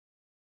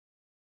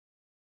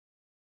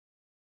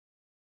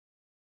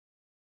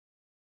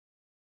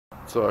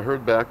So I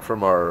heard back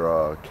from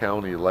our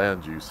county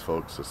land use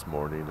folks this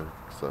morning.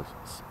 So I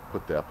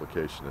put the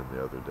application in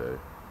the other day,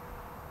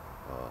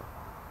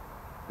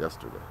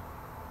 yesterday.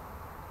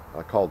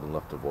 I called and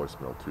left a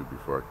voicemail too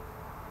before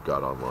I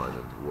got online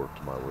and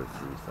worked my way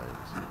through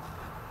things.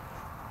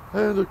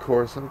 And of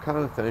course, I'm kind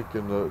of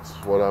thinking that's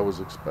what I was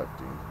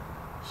expecting.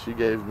 She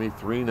gave me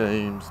 3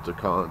 names to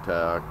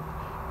contact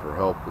for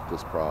help with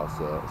this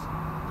process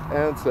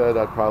and said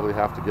I'd probably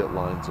have to get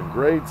lines and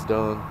grades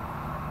done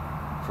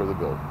for the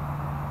building.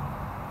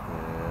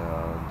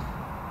 And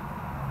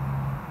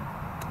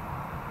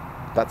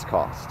that's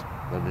cost.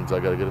 That means I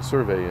got to get a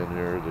survey in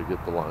here to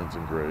get the lines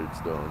and grades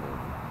done,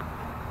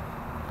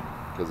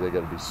 because they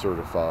got to be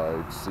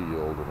certified,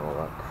 sealed, and all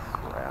that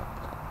crap.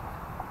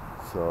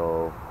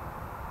 So,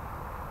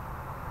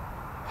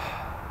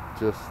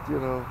 just,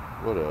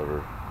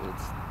 whatever.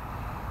 It's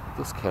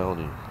this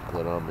county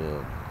that I'm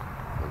in,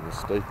 and the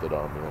state that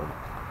I'm in.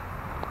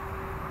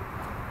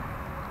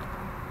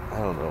 I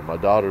don't know. My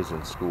daughter's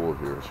in school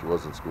here. She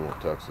was in school in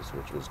Texas,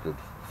 which was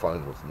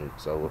fine with me,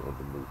 because I wouldn't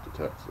have moved to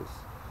Texas.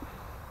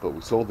 But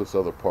we sold this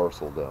other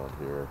parcel down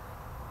here.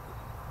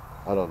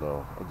 I don't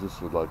know. I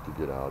just would like to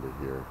get out of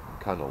here. I'm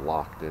kind of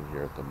locked in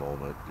here at the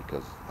moment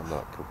because I'm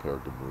not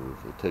prepared to move.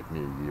 It'd take me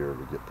a year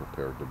to get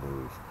prepared to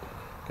move.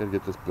 Gotta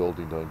get this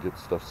building done, get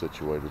stuff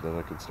situated, then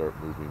I can start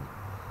moving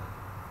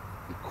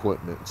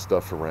equipment and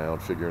stuff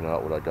around, figuring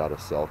out what I gotta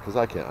sell. Because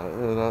I can't,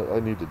 I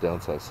need to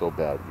downsize so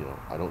bad.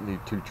 I don't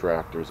need 2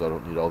 tractors. I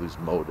don't need all these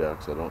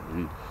Modex. I don't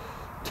need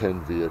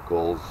 10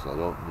 vehicles. I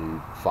don't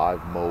need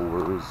 5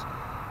 mowers.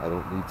 I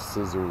don't need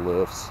scissor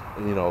lifts.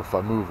 If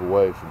I move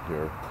away from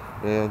here,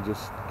 man,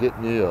 just get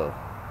me a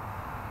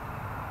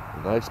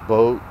nice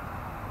boat,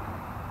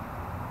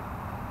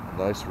 a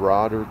nice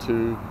rod or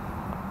 2,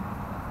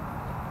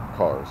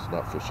 cars,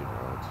 not fishing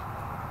rods,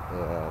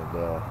 and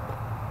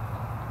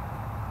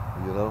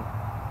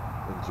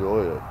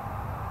enjoy it.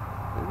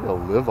 Maybe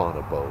I'll live on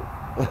a boat.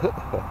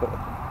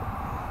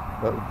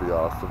 That would be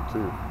awesome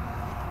too.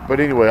 But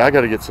anyway, I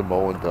got to get some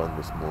mowing done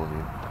this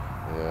morning,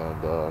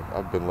 and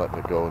I've been letting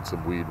it go in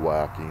some weed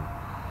whacking,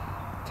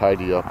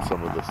 tidy up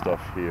some of the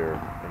stuff here,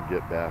 and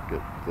get back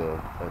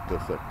at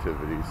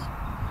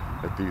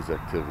these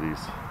activities.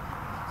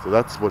 So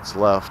that's what's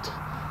left.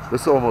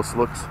 This almost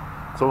looks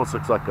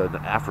like an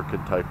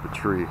African type of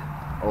tree,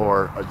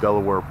 or a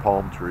Delaware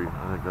palm tree.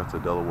 I think that's a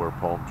Delaware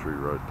palm tree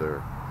right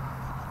there.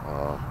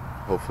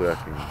 Hopefully I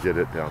can get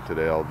it down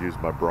today. I'll use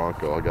my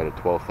Bronco. I got a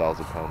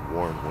 12,000 pound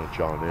Warren winch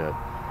on it,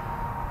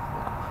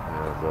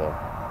 and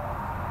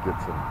get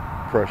some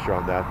pressure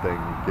on that thing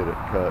and get it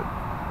cut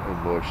and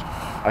mushed.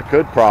 I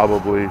could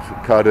probably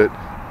cut it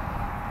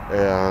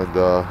and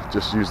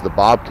just use the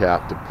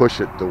bobcat to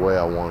push it the way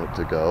I want it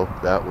to go.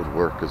 That would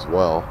work as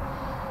well.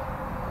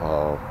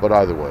 But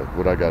either way,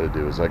 what I got to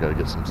do is I got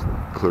to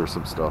clear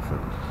some stuff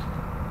and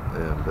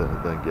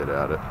then get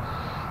at it.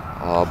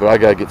 But I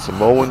got to get some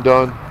mowing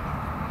done,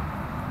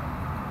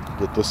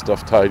 get this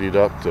stuff tidied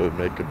up to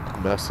make a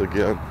mess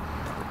again,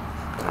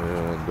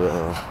 and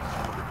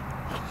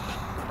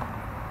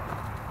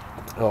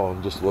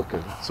I'm just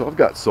looking. So I've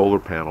got solar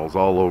panels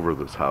all over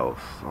this house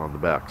on the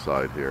back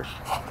side here.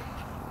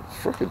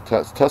 Freaking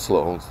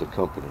Tesla owns the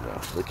company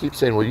now. They keep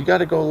saying, well, you got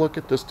to go look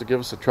at this to give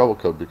us a trouble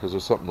code because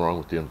there's something wrong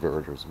with the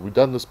inverters. We've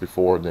done this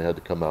before and they had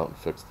to come out and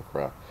fix the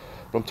crap.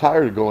 But I'm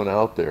tired of going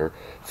out there,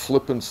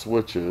 flipping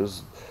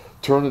switches,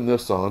 turning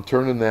this on,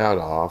 turning that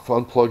off,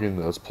 unplugging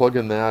this,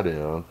 plugging that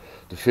in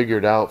to figure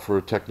it out for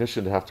a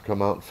technician to have to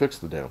come out and fix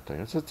the damn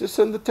thing. I said, just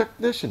send the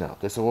technician out.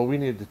 They said, well, we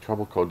need the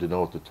trouble code to know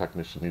what the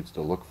technician needs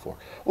to look for.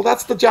 Well,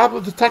 that's the job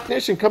of the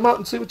technician. Come out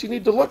and see what you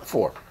need to look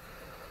for.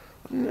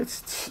 I mean,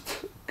 it's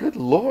good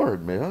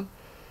Lord, man.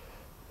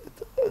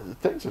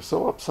 Things are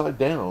so upside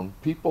down.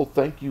 People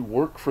think you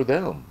work for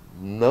them.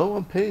 No,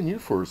 I'm paying you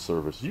for a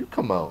service. You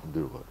come out and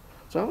do it.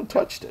 So I haven't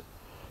touched it.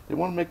 They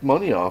want to make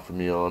money off of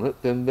me on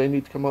it, then they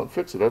need to come out and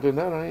fix it. Other than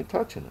that, I ain't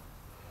touching it.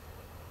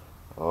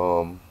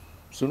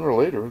 Sooner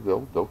or later,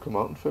 they'll come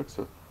out and fix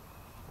it,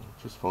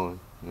 which is fine,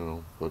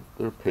 But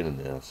they're a pain in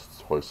the ass.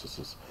 Twice this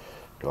has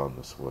gone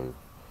this way.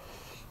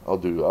 I'll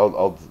do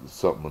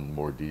something in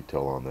more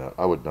detail on that.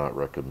 I would not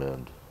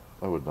recommend.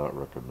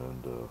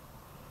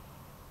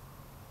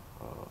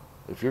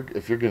 If you're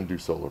going to do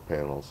solar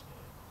panels,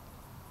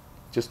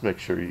 just make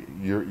sure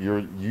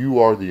you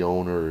are the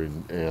owner,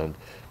 and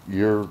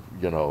you're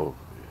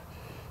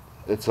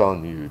it's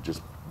on you.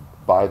 Just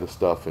buy the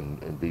stuff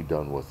and be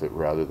done with it,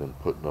 rather than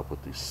putting up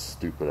with these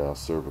stupid ass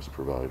service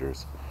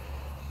providers.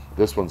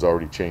 This one's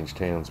already changed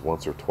hands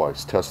once or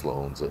twice. Tesla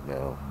owns it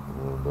now,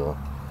 and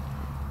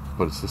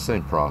but it's the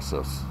same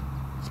process.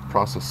 This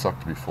process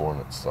sucked before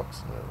and it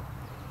sucks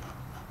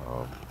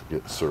now. To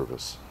get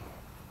service.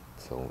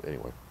 So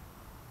anyway,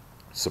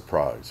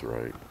 surprise,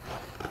 right?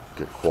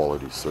 Get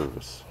quality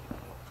service.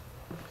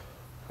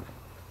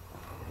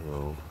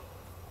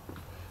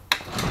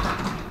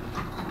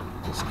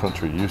 This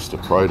country used to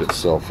pride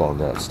itself on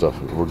that stuff.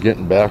 We're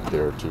getting back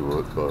there to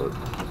it, but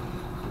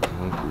I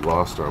think we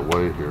lost our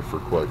way here for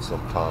quite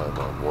some time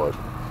on what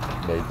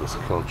made this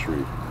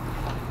country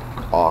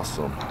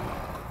awesome.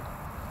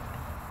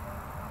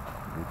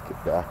 Need to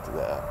get back to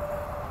that.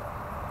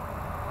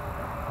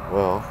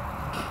 Well,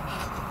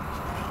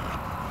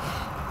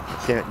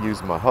 I can't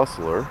use my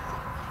hustler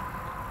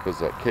because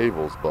that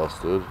cable's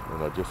busted,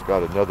 and I just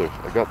got another.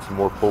 I got some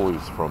more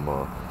pulleys from.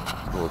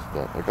 What's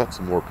that? I got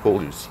some more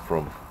pulleys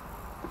from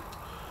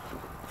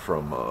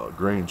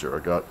Granger. I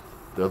got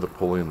the other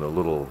pulley and the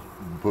little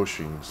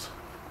bushings,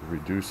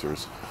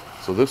 reducers.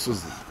 So this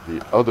is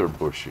the other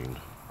bushing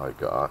I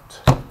got,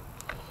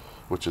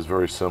 which is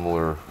very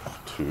similar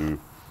to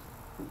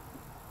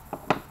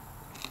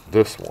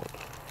this one.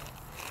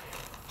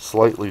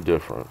 Slightly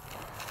different.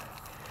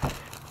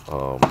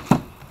 A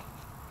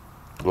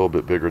little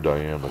bit bigger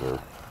diameter.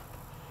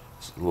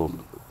 It's a little.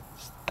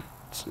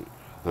 Let's see.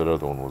 That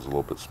other one was a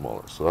little bit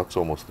smaller. So that's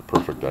almost the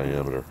perfect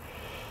diameter.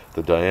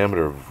 The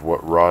diameter of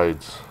what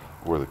rides,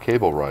 where the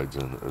cable rides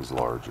in, is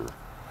larger,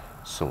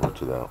 similar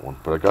to that one.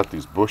 But I got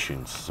these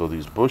bushings. So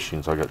these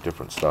bushings, I got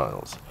different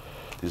styles.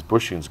 These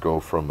bushings go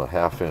from a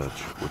 1/2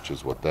 inch, which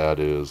is what that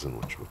is,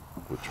 and which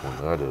one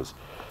that is,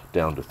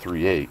 down to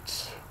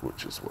 3/8,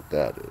 which is what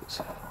that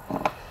is.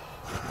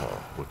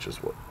 Which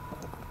is what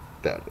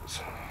that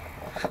is.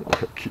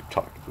 I keep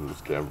talking to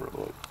this camera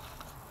like,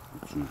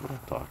 let's see what I'm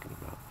talking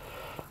about.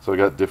 So I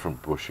got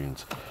different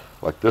bushings.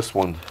 Like this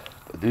one,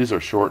 these are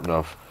short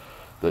enough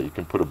that you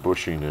can put a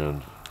bushing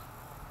in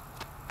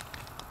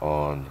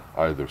on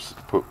either,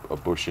 put a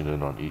bushing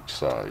in on each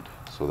side.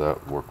 So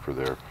that worked for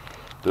there.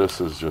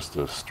 This is just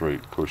a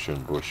straight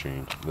push-in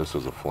bushing. This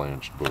is a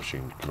flanged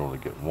bushing. You can only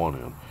get one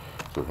in,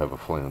 so have a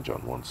flange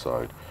on one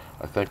side.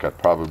 I think I'd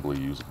probably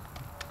use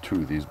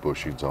 2 of these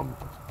bushings on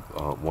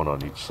one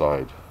on each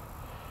side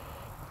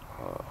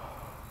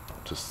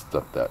to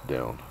step that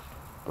down.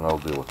 But I'll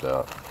deal with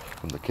that.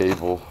 And the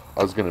cable,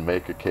 I was going to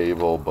make a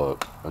cable,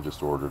 but I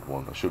just ordered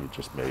one. I should have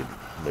just made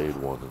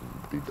one, and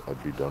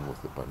I'd be done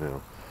with it by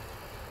now.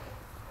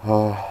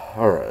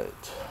 All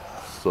right.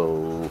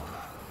 So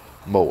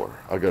mower.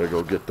 I gotta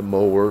go get the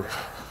mower,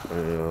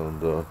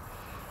 and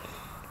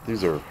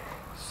these are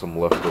some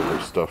leftover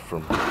stuff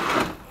from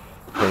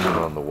hanging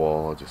on the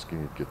wall. I just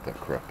need to get that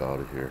crap out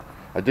of here.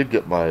 I did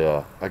get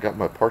my I got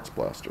my parts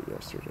blaster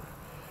yesterday,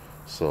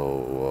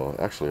 so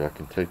actually I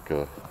could take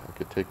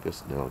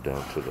this now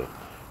down to the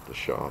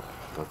shop.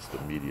 That's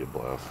the media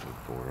blasting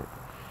for it.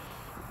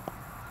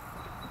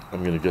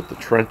 I'm gonna get the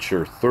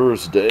trencher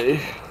Thursday.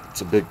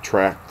 It's a big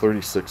track,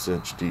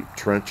 36-inch deep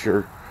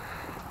trencher.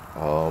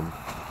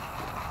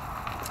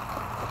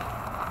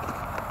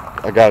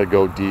 I gotta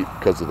go deep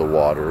because of the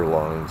water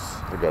lines.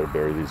 I gotta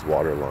bury these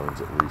water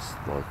lines at least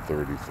like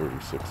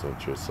 36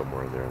 inches,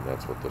 somewhere in there, and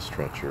that's what this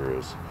trencher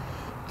is.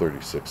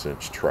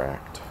 36-inch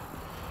tracked.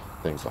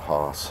 Thing's a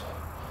hoss.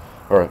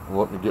 Alright,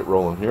 well, let me get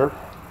rolling here.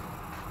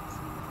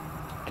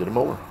 Get him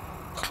over.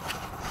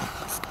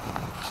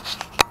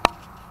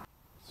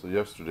 So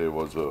yesterday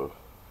was it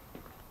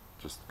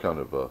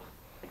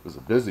was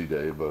a busy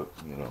day, but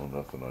you know,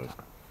 nothing I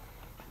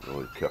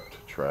really kept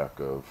track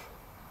of.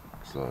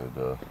 So I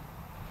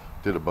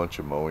did a bunch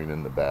of mowing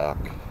in the back.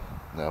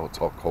 Now it's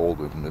all cold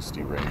and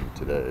misty rain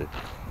today.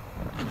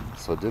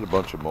 So I did a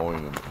bunch of mowing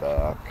in the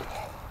back.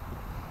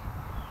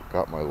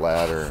 Got my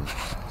ladder and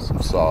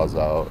some saws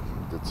out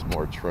and did some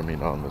more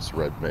trimming on this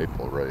red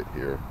maple right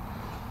here.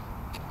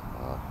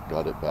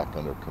 Got it back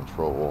under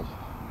control.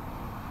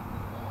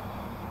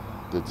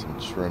 Did some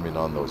trimming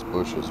on those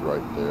bushes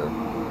right there.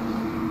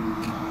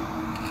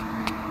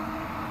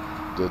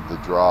 Did the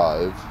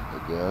drive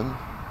again.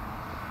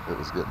 It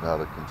was getting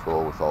out of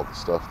control with all the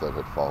stuff that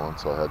had fallen,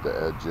 so I had to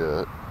edge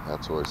it.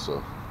 That's always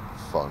a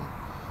fun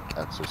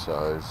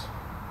exercise.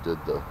 Did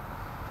the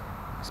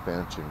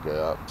expansion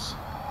gaps.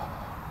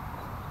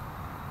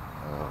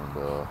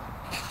 And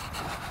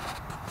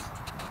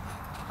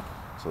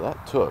so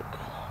that took,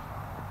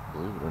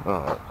 believe it or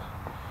not,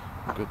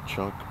 a good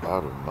chunk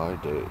out of my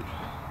day.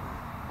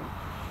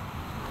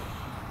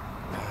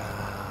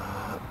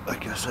 I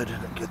guess I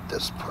didn't get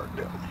this part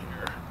down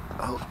here.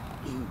 Out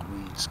you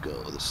weeds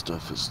go. This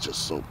stuff is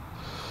just so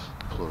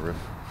prolific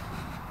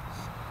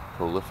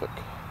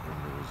in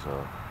these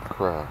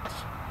cracks.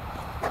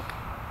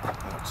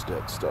 That's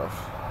dead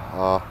stuff.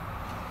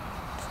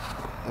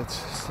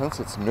 Since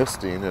it's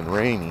misting and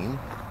raining,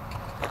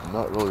 I'm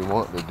not really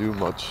wanting to do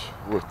much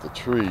with the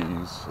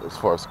trees as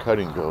far as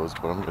cutting goes,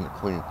 but I'm going to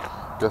clean.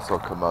 Guess I'll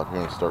come out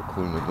here and start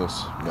cleaning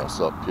this mess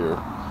up here.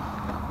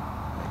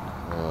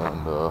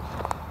 And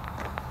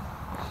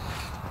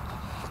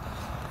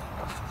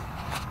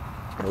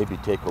maybe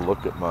take a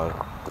look at my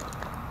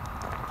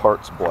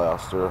parts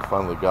blaster. I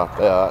finally got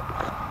that.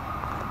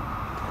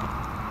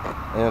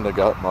 And I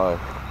got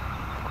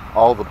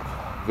all the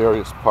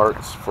various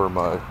parts for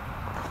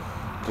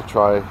to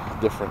try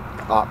different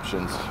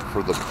options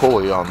for the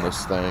pulley on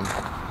this thing.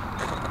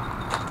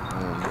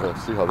 And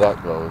see how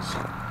that goes.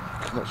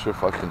 I'm not sure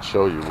if I can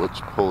show you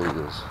which pulley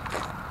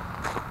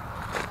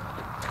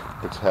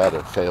which had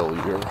a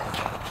failure.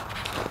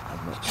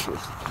 I'm not sure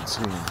if you can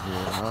see in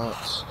here or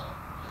not.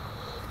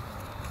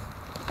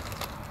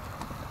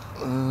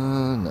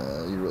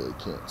 No, you really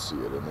can't see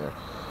it in there.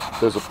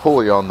 there's a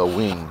pulley on the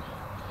wing,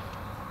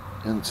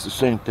 and it's the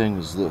same thing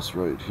as this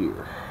right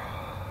here.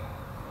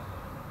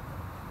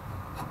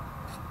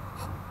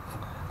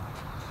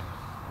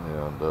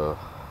 And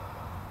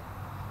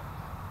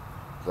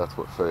that's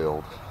what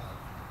failed.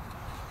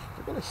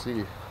 I gotta see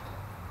if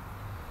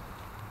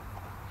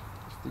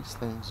these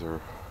things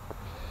are,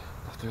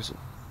 if there's a,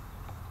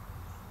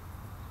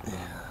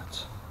 yeah,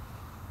 it's,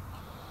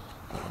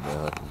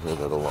 I can hear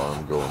that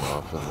alarm going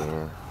off in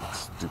there.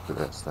 Stupid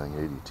ass thing.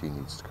 ADT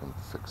needs to come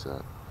fix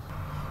that.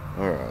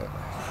 Alright,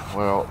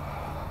 well,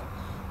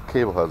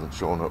 cable hasn't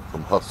shown up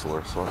from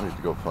Hustler, so I need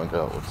to go find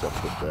out what's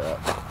up with that.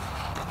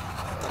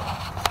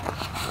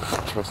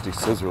 Trusty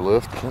scissor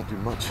lift, can't do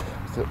much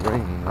with it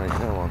raining right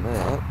now on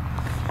that.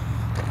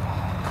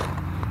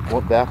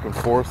 Went back and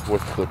forth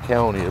with the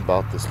county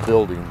about this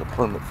building, the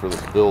permit for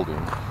this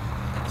building.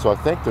 So I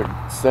think they're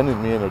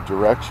sending me in a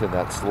direction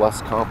that's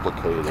less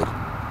complicated.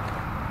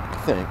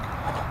 I think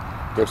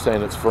they're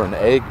saying it's for an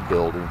egg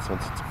building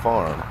since it's a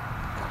farm,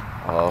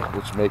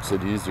 which makes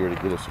it easier to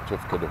get a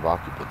certificate of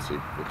occupancy,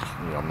 which,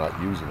 you know, I'm not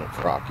using it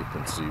for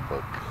occupancy,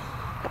 but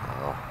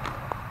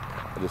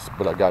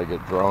I got to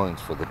get drawings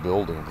for the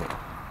building.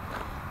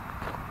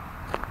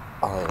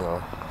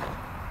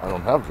 I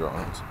don't have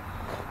drawings,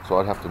 so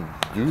I'd have to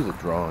do the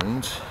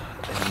drawings,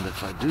 and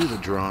if I do the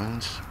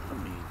drawings, that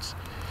means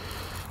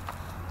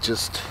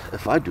just,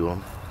 if I do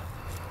them,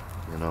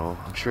 you know,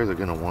 I'm sure they're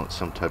going to want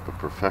some type of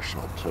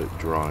professional type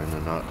drawing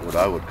and not what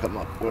I would come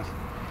up with,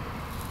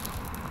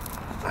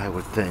 I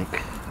would think,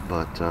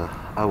 but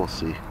I will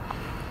see.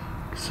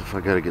 Because if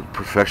I got to get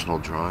professional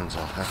drawings,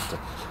 I'll have to,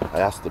 I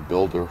asked the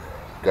builder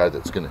guy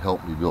that's going to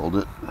help me build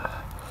it,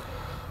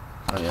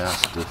 I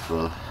asked if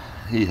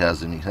he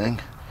has anything.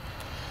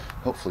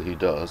 Hopefully he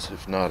does.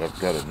 If not, I've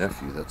got a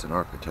nephew that's an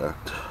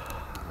architect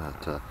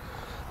that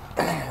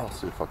I'll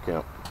see if I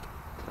can't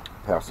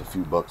pass a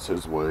few bucks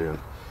his way and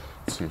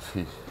see if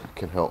he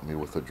can help me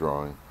with a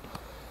drawing,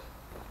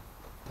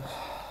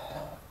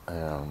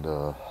 and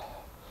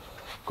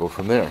go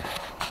from there.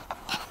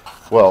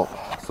 Well,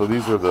 so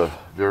these are the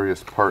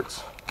various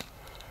parts.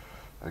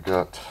 I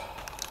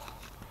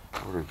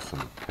ordered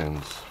some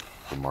pins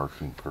for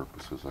marking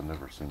purposes. I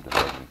never seem to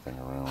have anything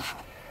around.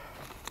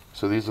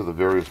 So these are the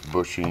various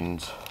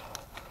bushings.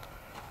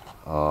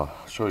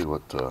 Show you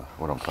what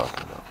I'm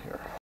talking about here.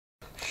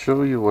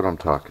 Show you what I'm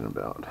talking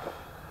about.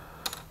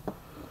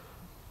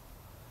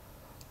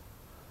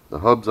 The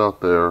hubs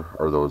out there,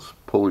 or those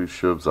pulley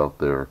shivs out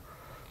there,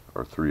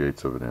 are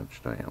 3/8 of an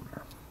inch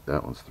diameter.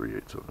 That one's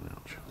 3/8 of an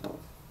inch.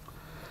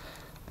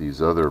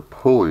 These other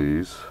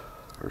pulleys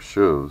or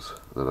shivs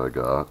that I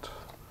got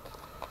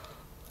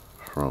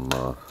from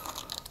the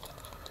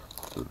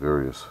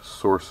various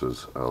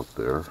sources out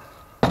there.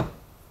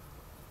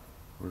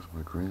 Where's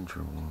my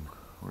Granger one?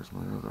 Where's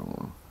my other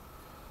one?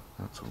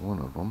 That's one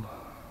of them.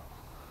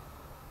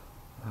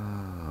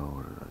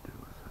 What did I do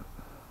with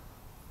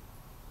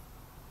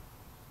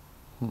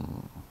it?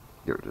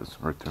 Here it is,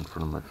 right there in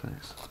front of my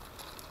face.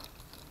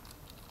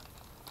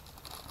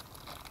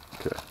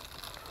 Okay.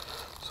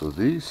 So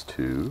these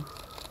two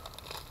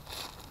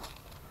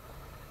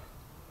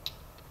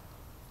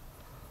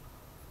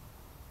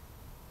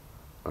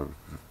are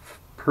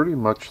pretty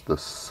much the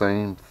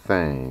same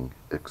thing,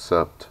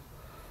 except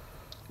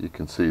you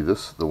can see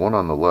this, the one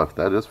on the left,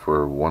 that is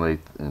for a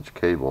 1/8 inch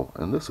cable,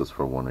 and this is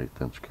for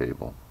 1/8 inch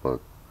cable, but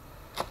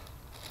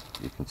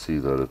you can see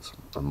that it's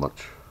a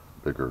much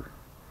bigger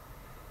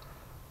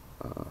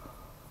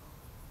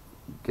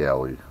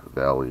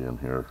valley in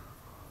here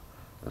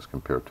as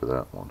compared to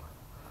that one.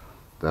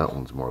 That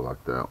one's more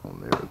like that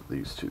one there,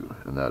 these two,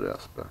 in that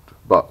aspect.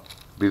 But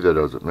be that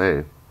as it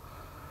may,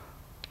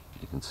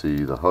 you can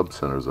see the hub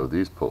centers of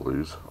these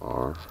pulleys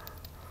are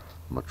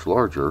much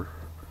larger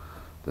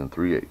than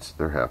 3/8.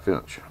 They're 1/2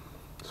 inch.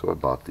 So I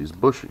bought these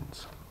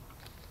bushings.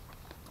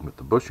 What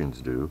the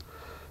bushings do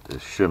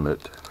is shim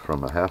it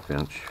from a 1/2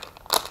 inch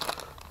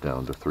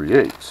down to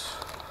 3/8.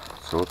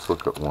 So let's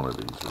look at one of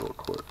these real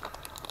quick.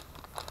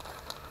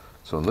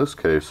 So in this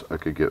case, I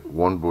could get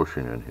one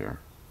bushing in here.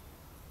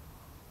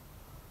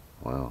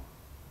 Wow.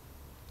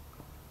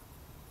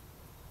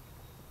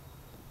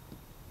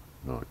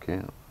 No, I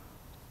can't.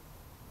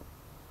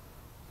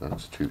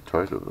 That's too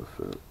tight of a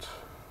fit.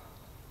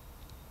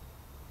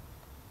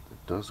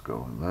 It does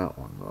go in that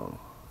one though.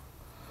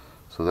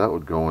 So that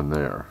would go in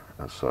there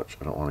as such.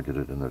 I don't want to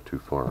get it in there too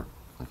far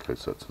in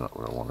case that's not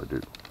what I want to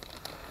do.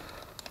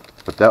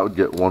 But that would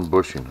get one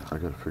bushing. I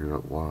got to figure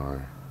out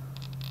why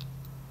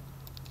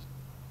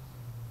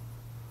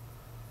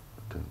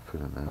it didn't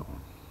fit in that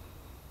one.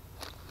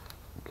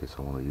 In case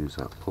I want to use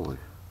that pulley,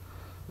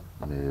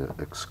 I may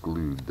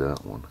exclude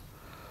that one.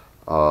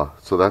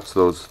 So that's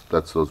those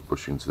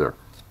bushings there.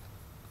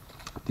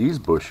 These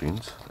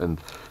bushings, and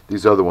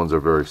these other ones are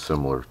very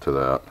similar to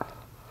that.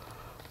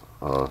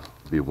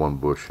 Be one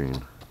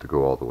bushing to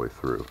go all the way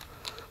through.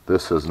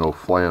 This has no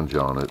flange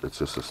on it, it's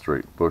just a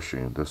straight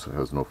bushing. This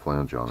has no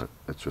flange on it,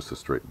 it's just a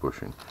straight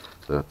bushing.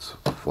 That's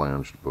a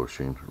flanged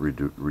bushing,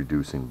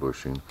 reducing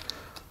bushing.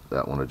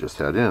 That one I just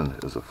had in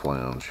is a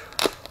flange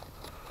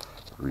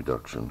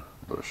reduction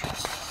bushing.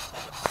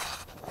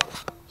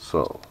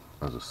 So,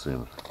 as I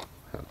seen,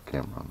 I have the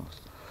camera on this.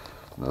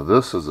 Now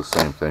this is the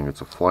same thing.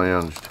 It's a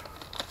flanged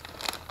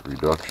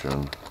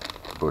reduction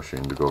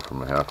bushing to go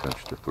from a 1/2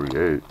 inch to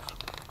 3/8.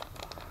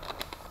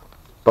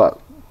 But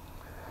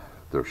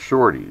they're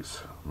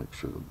shorties. Make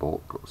sure the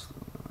bolt goes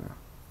through there.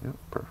 Yep,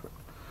 perfect.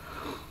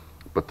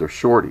 But they're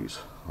shorties.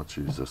 Let's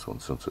use this one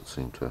since it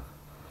seemed to.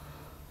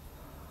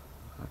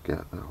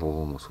 That hole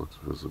almost looks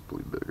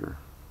visibly bigger.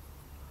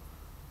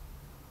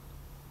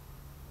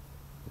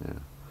 Yeah.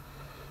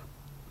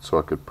 So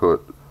I could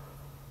put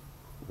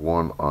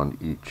one on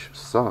each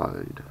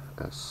side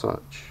as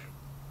such.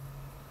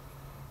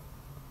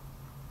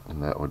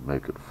 And that would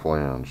make it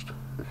flanged,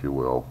 if you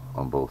will,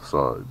 on both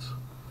sides.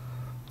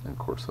 And of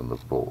course then the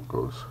bolt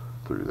goes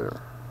through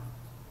there.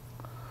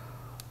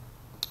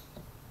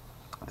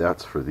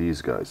 That's for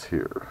these guys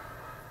here.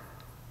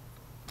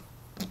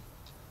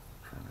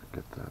 Trying to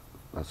get that.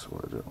 That's why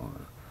I didn't want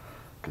to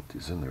get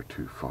these in there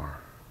too far.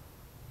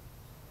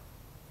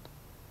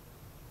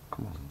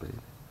 Come on,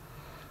 baby.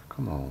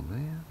 Come on,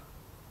 man.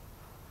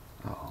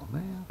 Oh,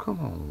 man. Come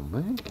on,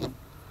 man.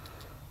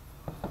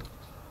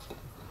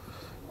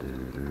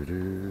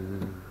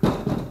 Do-do-do.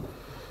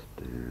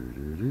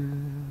 Do-do-do.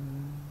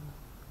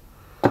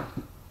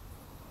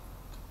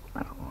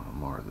 I don't want to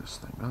mar this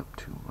thing up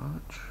too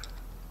much.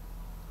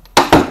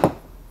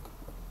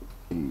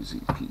 Easy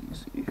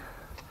peasy.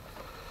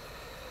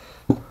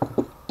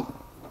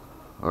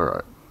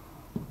 Alright.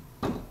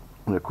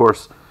 And of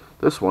course,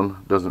 this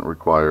one doesn't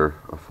require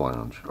a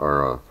flange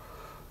or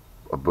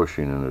a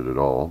bushing in it at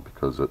all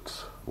because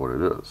it's what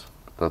it is.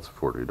 But that's a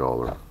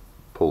 $40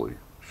 pulley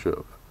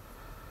shiv.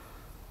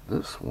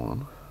 This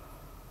one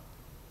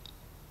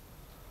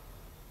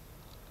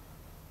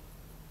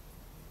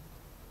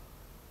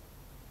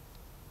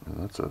and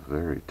that's a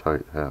very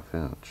tight 1/2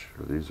 inch.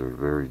 These are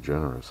very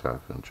generous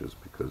 1/2 inches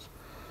because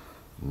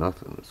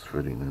nothing is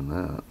fitting in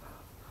that.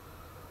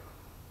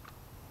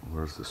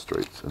 Where's the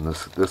straights? And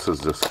this is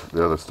just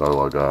the other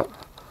style I got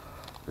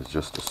is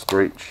just a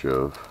straight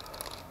shiv.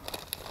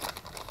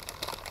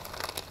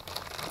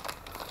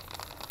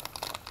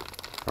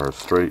 Or a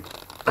straight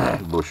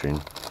bushing.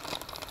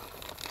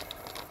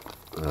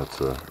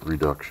 That's a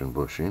reduction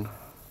bushing.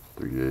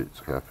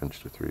 3/8, 1/2 inch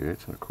to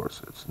 3/8, and of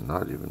course it's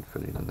not even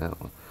fitting in that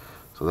one.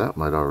 So that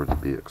might already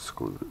be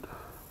excluded.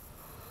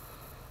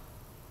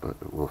 But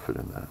it will fit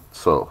in that.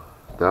 So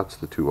that's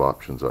the two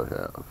options I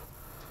have.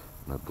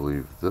 And I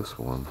believe this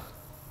one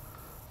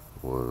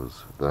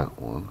was that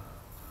one.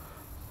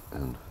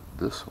 And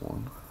this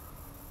one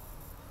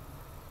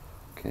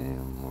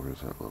came, where's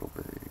that little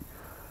bag?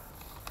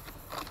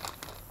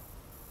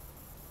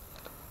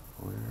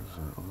 Where's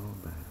that little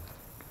bag?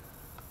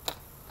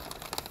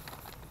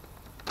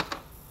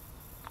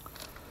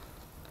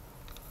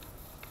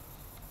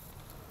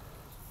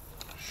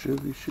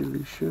 Shivvy,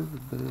 shivvy, shivvy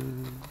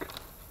bag.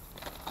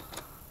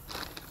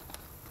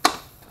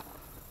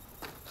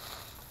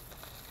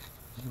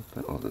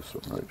 Oh, this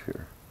one right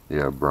here.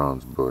 Yeah,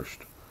 bronze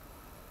bushed.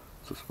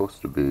 So it's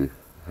supposed to be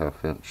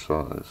 1/2 inch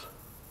size.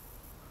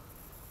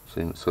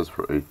 See, it says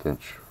for 1/8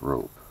 inch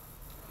rope.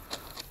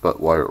 But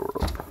wire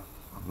rope.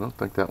 I don't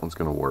think that one's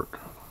going to work.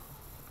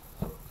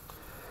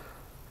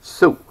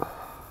 So,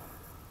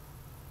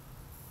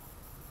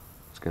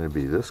 it's going to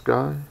be this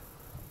guy,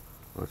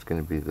 or it's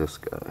going to be this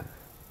guy.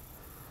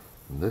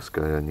 And this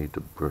guy I need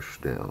to brush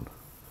down.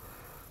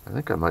 I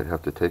think I might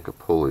have to take a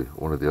pulley,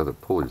 one of the other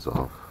pulleys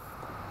off.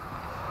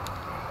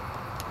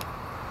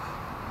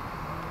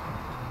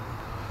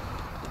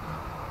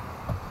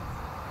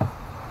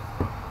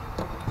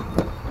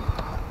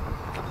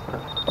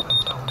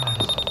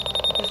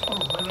 This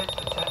will limit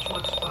potential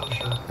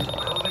exposure to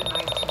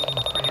COVID-19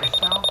 for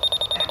yourself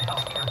and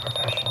healthcare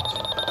professionals.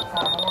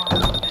 For more,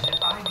 visit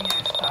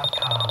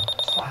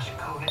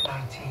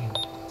IDX.com/COVID-19.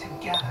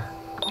 Together,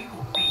 we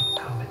will beat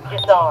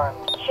COVID-19. Disarm.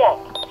 Check.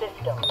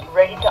 System.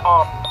 Ready to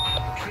arm.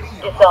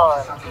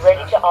 Disarm.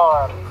 Ready to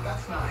arm.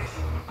 That's nice.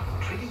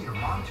 Treating your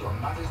mom to a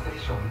Mother's Day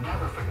she'll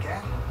never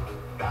forget?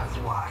 That's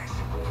Wise.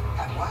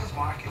 At Wise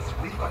Markets,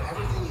 we've got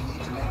everything you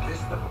need to make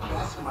this the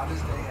best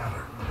Mother's Day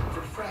ever.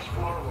 From fresh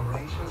floral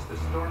arrangements to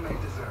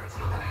store-made desserts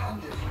and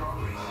hand-dipped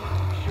strawberries,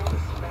 show the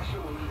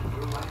special women in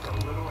your life a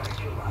little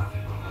extra love.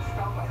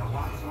 Stop by a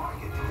Wise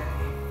Market today.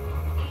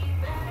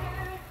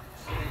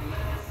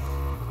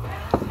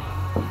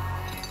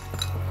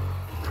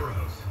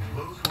 Pros,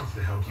 Lowe's wants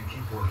to help you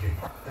keep working.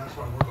 That's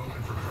why we're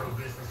open for pro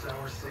business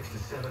hours 6 to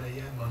 7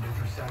 a.m. Monday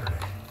through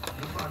Saturday.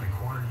 You'll find the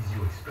quantities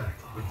you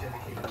expect with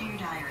dedicated... Dear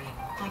Diary,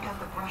 I got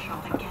the brush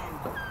off again.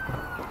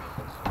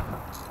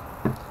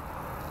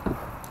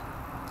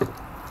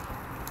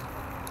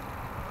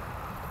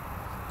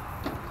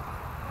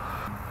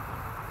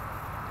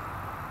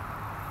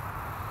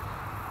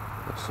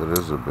 Yes, it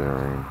is a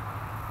bearing.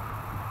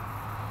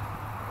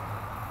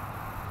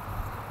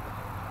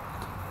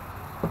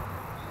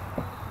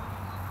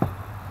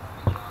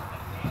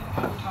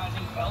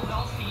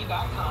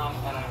 AdvertisingLLC.com,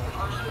 and I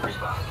personally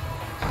respond.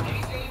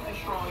 Stay safe and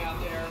strong out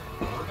there.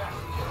 We're back.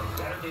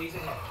 Better days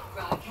ahead.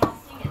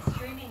 Broadcasting and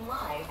streaming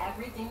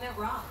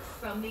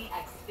from the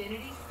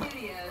Xfinity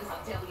Studios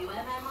of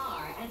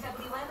WMMR and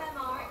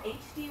WMMR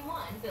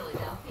HD1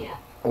 Philadelphia.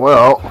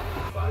 Well,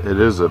 it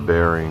is a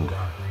bearing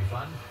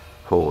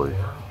pulley.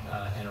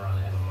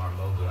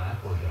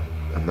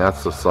 And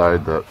that's the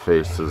side that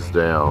faces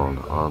down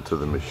onto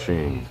the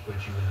machine.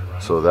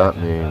 So that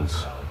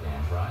means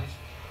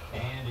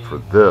for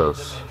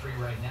this,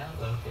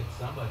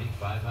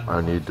 I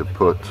need to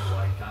put,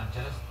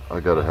 I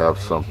gotta have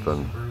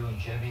something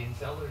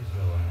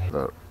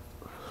that's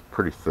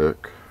pretty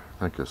thick.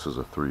 I think this is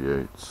a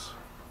 3/8.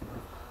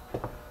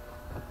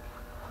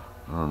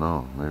 I don't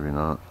know, maybe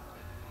not.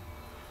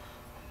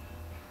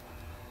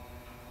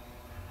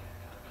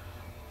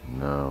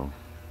 No.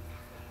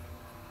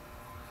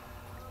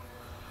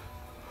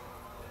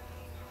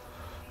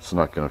 It's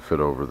not going to fit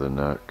over the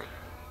neck.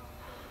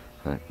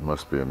 I think it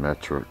must be a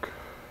metric.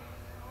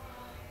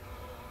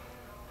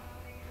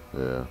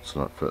 Yeah, it's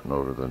not fitting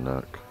over the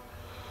neck.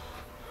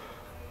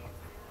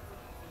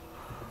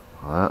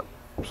 Well,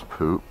 that's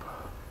poop.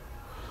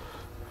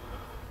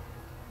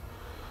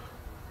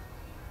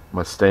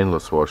 My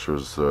stainless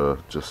washers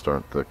just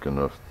aren't thick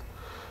enough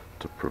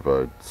to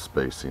provide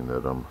spacing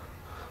that I'm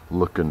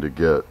looking to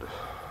get.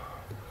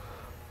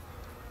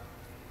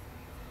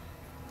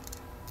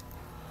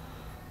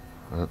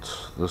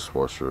 This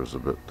washer is a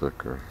bit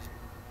thicker.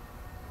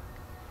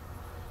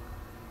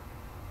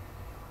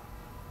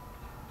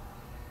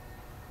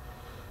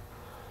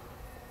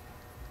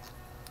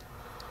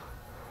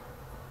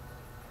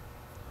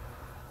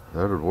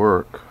 That'd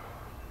work.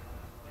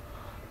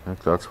 I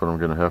think that's what I'm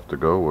gonna have to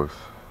go with.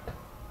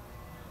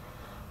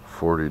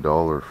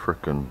 $40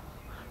 frickin'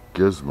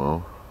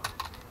 gizmo.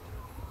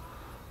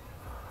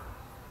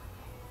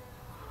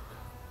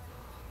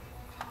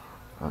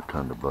 That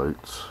kind of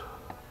bites.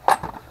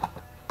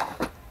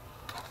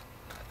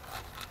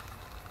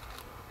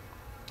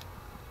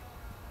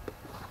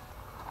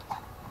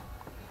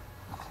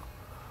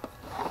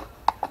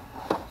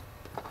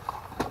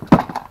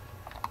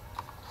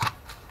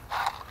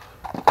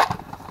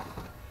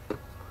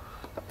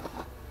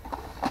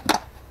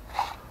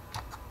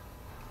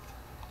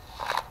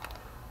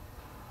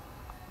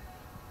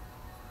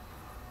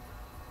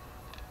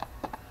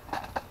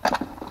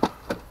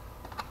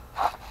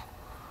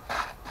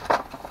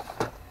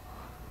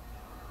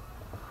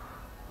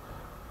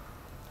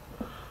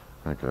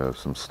 I think I have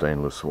some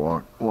stainless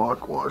walk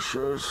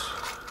washers.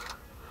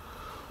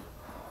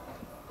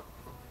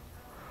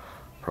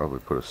 Probably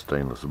put a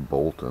stainless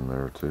bolt in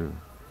there too.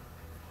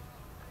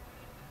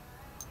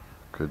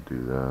 Could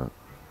do that.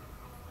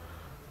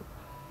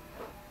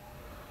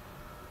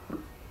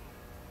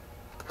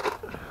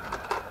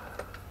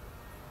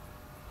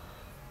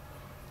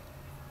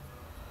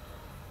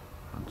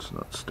 It's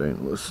not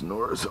stainless,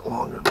 nor is it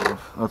long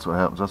enough. That's what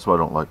happens. That's why I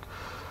don't like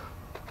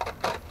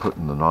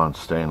putting the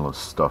non-stainless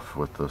stuff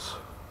with this.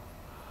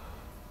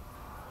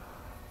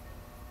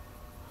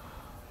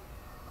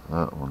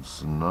 That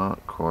one's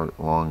not quite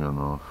long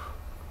enough.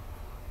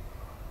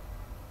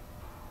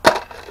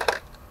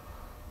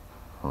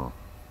 Oh.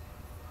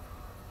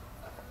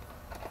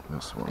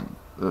 This one,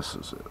 this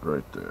is it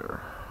right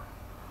there.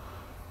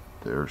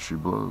 There she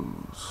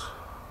blows.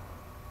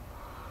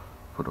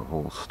 Put a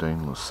whole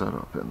stainless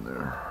setup in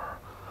there.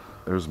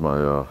 There's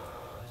my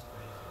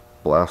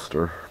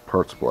blaster,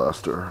 parts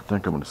blaster. I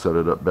think I'm going to set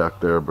it up back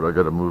there, but I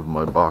got to move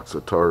my box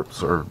of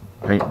tarps or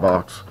paint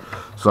box.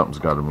 Something's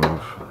got to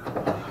move.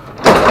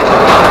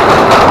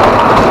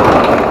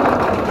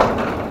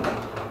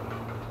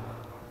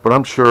 But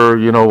I'm sure,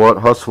 you know what,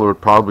 Hustler would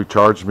probably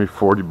charge me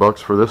 40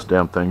 bucks for this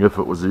damn thing if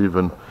it was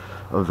even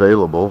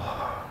available.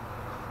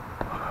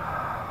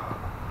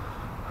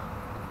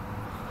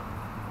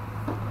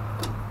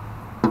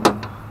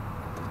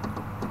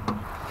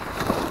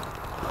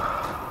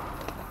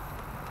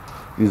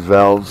 These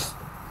valves,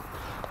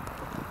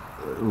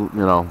 you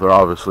know, they're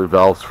obviously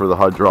valves for the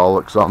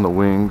hydraulics on the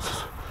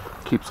wings.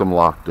 Keeps them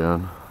locked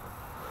in.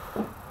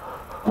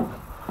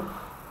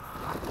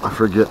 I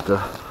forget to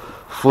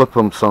flip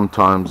them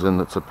sometimes, and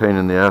it's a pain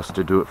in the ass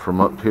to do it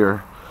from up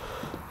here.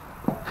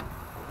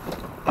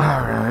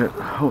 Alright,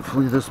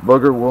 hopefully this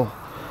bugger will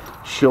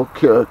she'll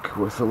kick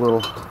with a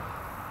little.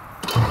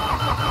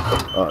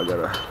 Oh, I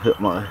gotta hit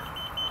my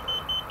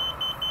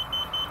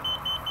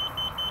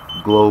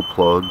glow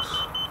plugs.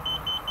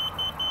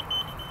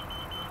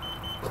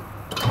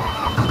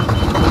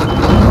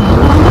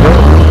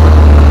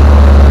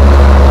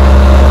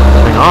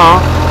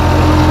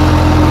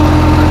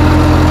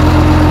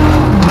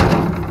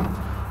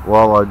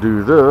 While I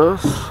do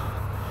this,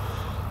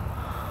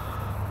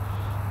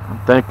 I'm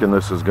thinking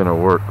this is going to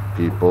work,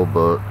 people,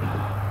 but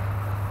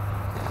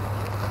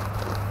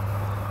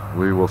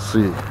we will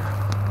see.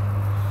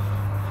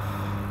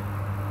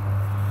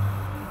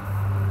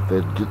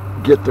 They'd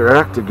get their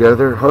act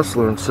together,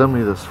 Hustler, and send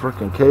me this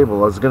freaking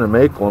cable. I was going to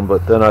make one,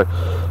 but then I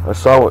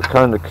saw what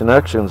kind of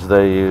connections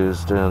they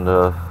used, and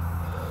I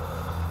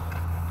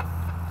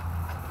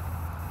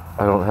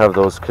don't have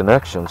those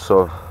connections,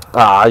 so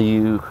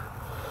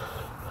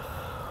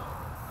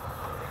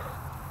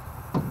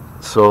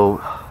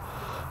So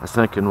I was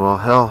thinking, well,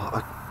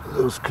 hell,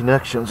 those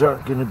connections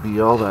aren't going to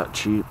be all that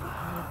cheap.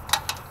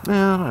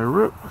 Man, I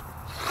ripped my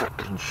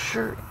freaking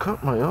shirt,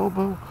 cut my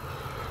elbow,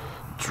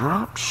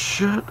 dropped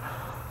shit.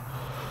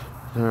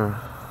 There are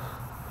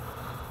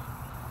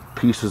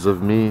pieces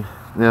of me.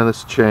 Now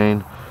this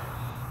chain,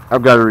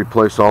 I've got to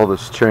replace all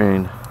this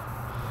chain.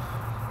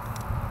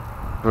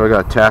 I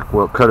got tack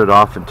weld, cut it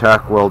off and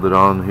tack weld it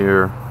on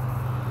here.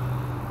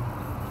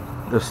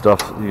 This stuff,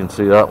 you can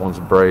see that one's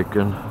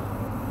breaking.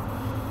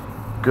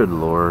 Good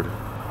Lord.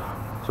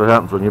 That's what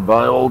happens when you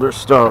buy older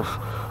stuff.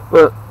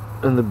 But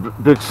in the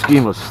big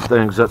scheme of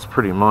things, that's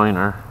pretty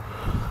minor,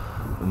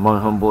 in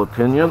my humble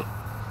opinion.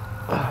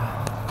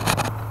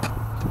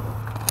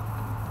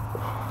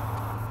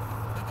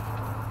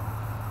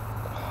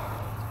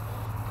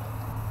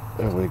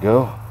 There we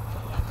go.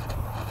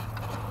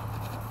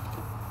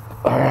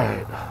 All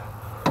right.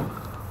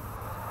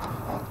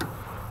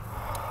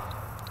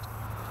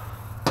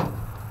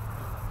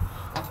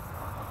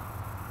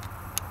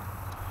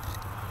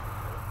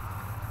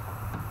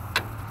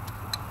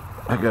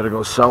 I gotta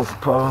go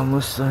southpaw on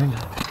this thing.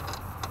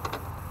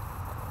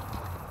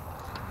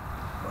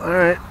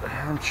 Alright,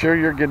 I'm sure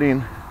you're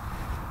getting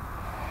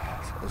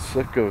as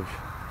sick of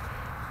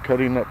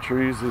cutting up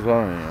trees as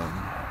I am.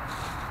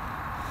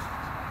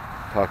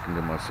 Talking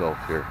to myself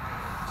here.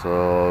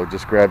 So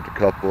just grabbed a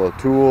couple of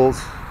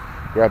tools,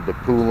 grabbed the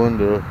pulling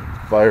to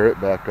fire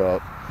it back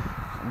up.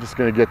 I'm just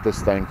gonna get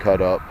this thing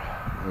cut up,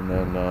 and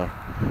then I'm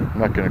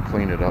not gonna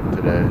clean it up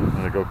today. I'm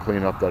gonna go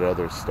clean up that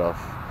other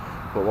stuff.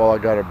 But while I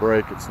got a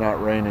break, it's not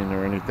raining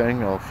or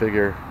anything, I'll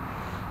figure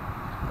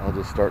I'll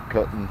just start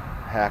cutting,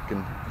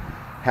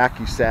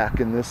 hacky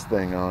sacking this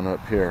thing on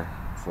up here.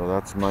 So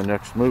that's my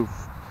next move.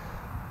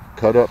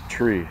 Cut up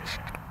tree.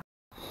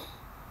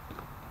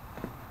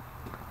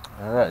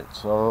 Alright,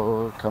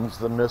 so comes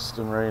the mist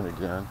and rain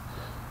again.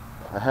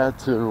 I had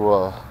to,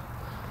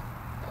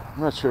 I'm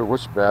not sure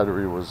which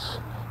battery was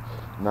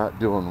not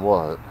doing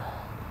what.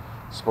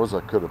 I suppose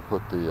I could have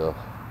put the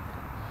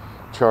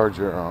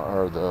charger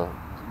or the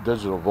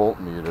digital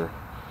voltmeter,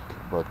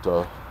 but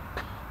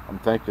I'm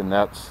thinking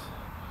that's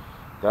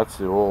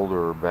the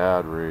older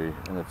battery,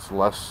 and it's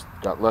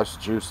got less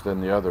juice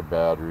than the other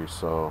battery.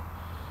 So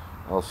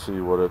I'll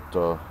see what it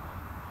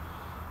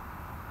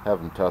have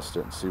them test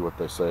it and see what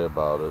they say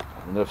about it,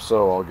 and if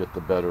so, I'll get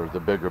the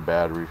bigger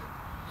battery,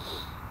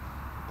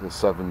 the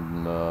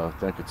 7 I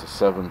think it's a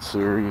 7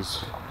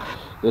 series.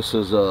 This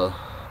is a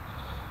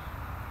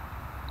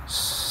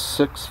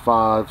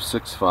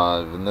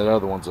 6565, and the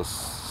other one's a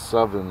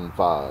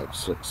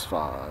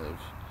 7565.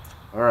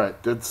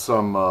 Alright, did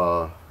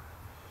some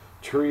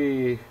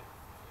tree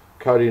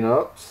cutting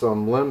up,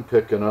 some limb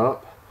picking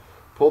up,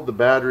 pulled the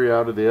battery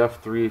out of the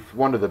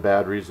one of the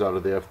batteries out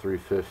of the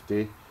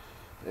F350,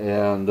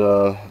 and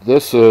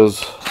this is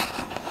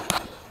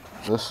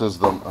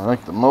the, I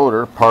think, the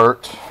motor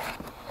part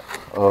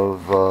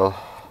of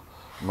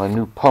my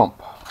new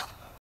pump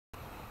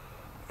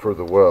for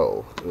the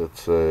well.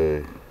 It's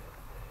a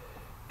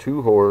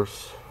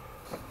 2-horse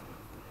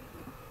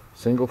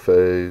single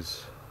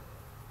phase,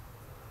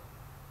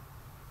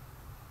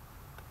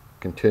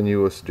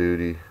 continuous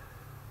duty,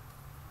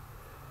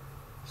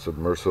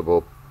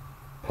 submersible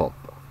pump.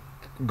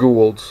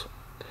 Gould's.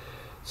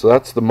 So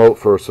that's the motor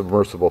for a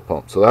submersible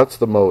pump. So that's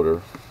the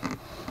motor.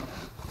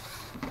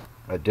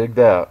 I dig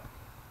that.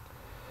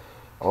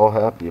 All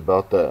happy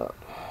about that.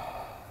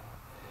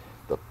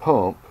 The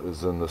pump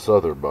is in this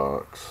other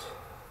box.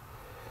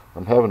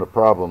 I'm having a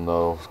problem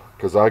though,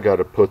 because I got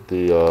to put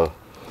the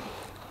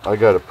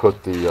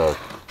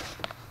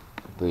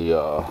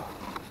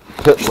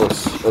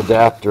pitless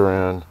adapter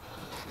in,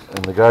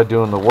 and the guy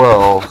doing the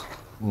well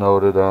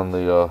noted in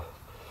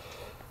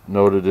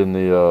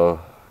the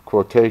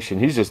quotation,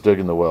 he's just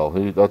digging the well.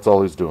 That's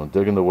all he's doing,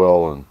 digging the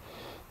well and,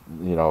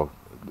 you know,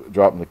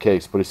 dropping the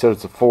case. But he said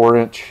it's a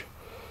 4-inch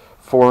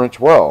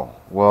well.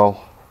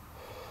 Well,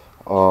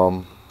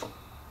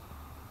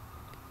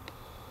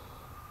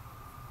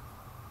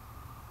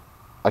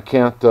 I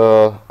can't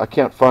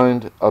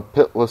find a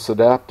pitless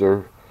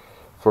adapter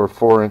for a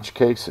 4-inch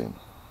casing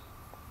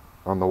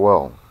on the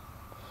well,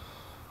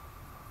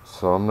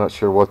 so I'm not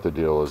sure what the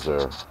deal is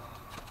there.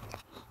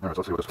 Alright, so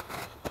let's see what this.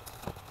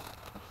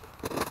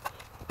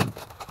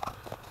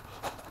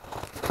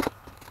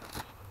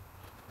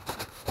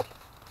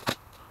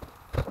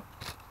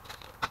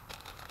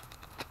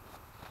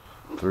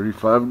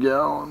 $35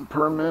 gallon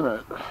per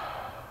minute,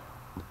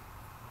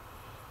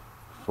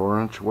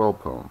 4-inch well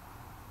pump.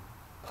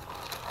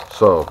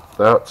 So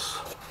that's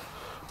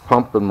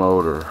pump and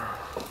motor.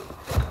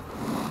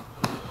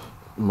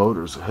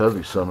 Motor's a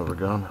heavy son of a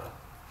gun.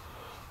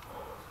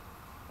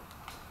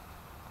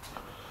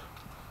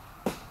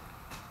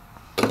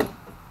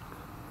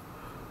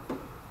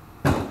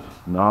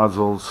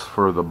 Nozzles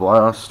for the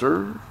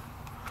blaster.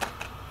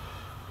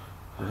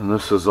 And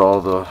this is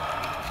all the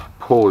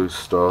pulley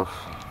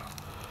stuff.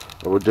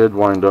 We did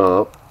wind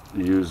up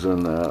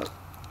using that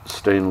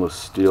stainless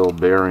steel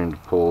bearing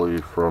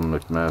pulley from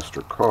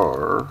McMaster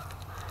Car.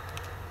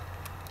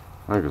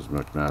 I think it's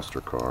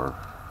McMaster Car.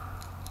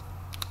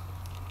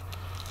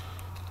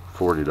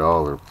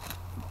 $40.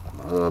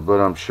 But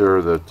I'm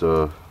sure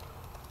that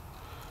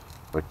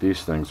like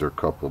these things are a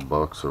couple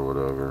bucks or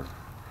whatever.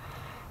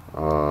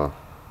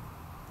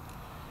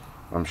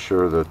 I'm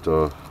sure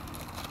that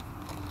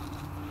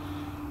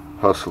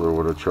Hustler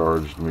would have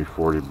charged me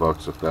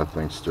 $40 if that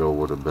thing still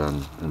would have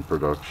been in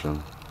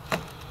production.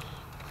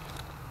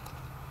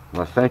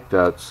 And I think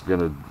that's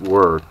gonna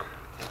work.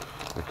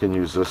 I can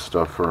use this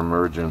stuff for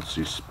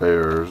emergency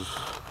spares.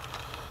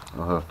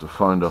 I'll have to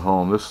find a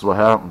home. This is what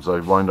happens.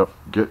 I wind up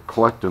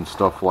collecting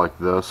stuff like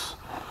this,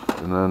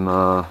 and then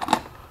I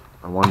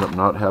wind up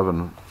not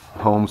having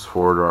homes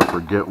for it, or I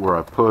forget where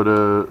I put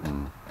it.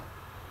 And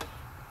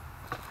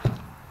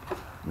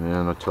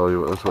man, I tell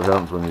you what, that's what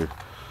happens when you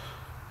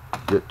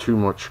get too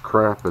much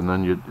crap, and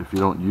then if you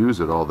don't use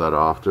it all that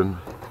often,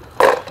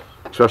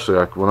 especially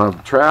like when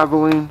I'm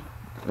traveling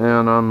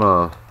and I'm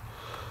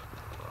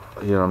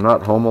I'm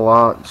not home a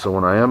lot. So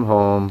when I am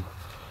home,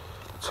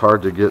 it's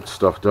hard to get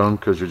stuff done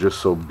because you're just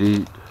so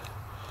beat.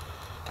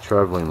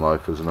 Traveling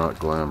life is not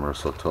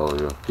glamorous, I'll tell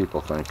you.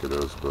 People think it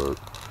is, but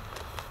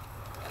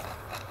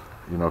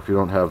if you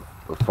don't have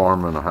a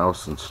farm and a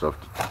house and stuff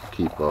to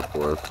keep up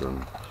with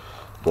and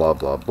blah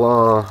blah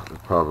blah,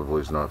 it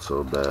probably is not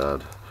so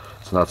bad.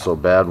 It's not so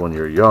bad when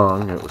you're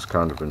young. It was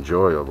kind of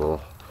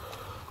enjoyable,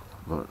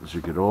 but as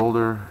you get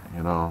older,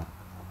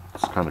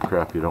 it's kind of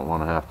crap you don't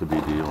want to have to be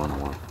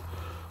dealing with.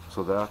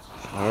 So that's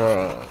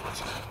alright.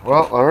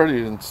 Well, I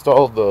already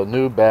installed the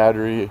new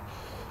battery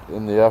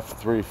in the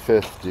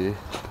F350.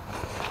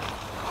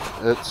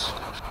 It's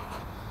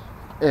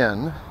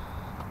in.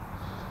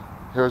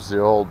 Here's the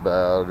old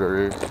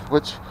battery,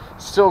 which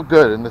is still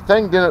good, and the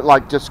thing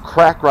didn't just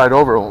crack right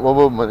over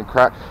and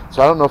crack.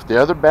 So I don't know if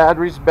the other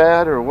battery's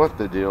bad or what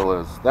the deal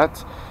is.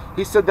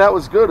 He said that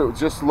was good. It was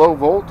just low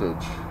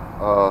voltage,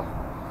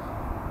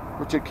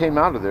 which it came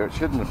out of there. It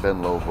shouldn't have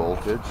been low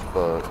voltage,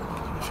 but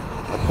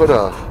I put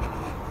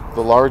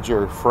the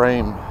larger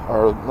frame,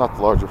 or not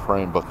the larger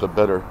frame, but the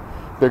bigger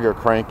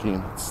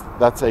cranking.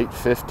 That's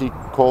 850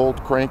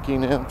 cold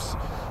cranking amps,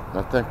 and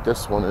I think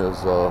this one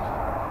is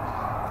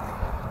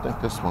I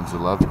think this one's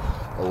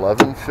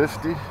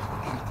 1150. I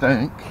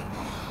think.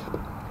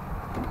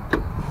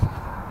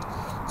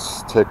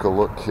 Let's take a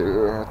look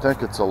here. I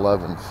think it's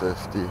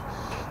 1150,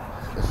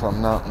 if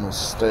I'm not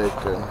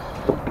mistaken.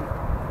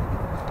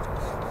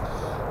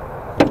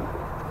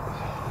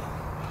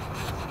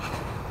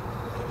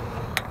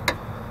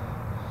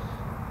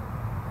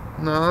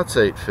 No, that's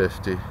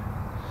 850.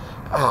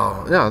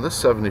 Oh, yeah, this is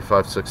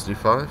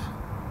 7565.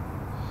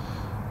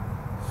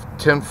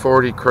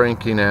 1040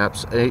 cranking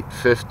amps,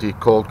 850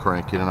 cold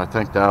cranking, and I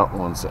think that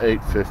one's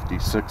 850,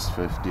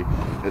 650.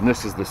 And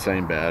this is the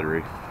same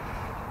battery.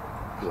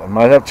 I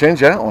might have to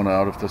change that one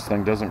out if this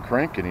thing doesn't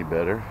crank any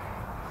better.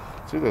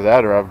 It's either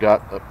that or I've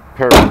got a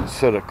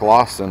parasitic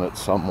loss in it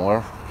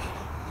somewhere.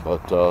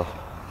 But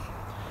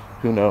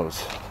who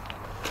knows?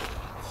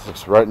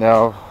 Just right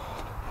now,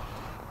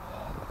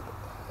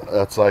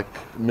 that's like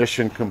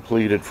mission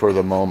completed for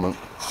the moment.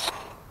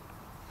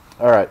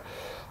 Alright,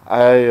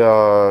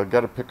 I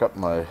got to pick up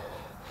my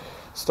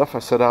stuff I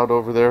set out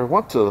over there.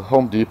 Went to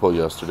Home Depot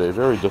yesterday.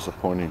 Very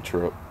disappointing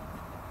trip,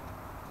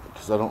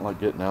 because I don't like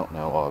getting out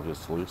now,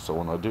 obviously. So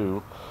when I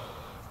do,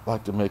 I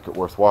like to make it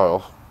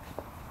worthwhile.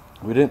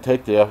 We didn't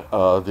take the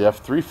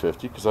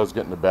F350 because I was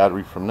getting the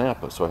battery from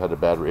Napa, so I had the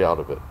battery out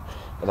of it.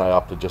 And I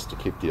opted just to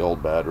keep the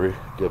old battery,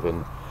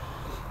 given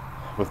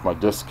with my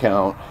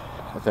discount.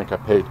 I think I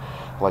paid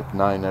like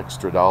 $9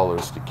 extra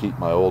to keep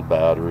my old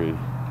battery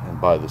and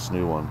buy this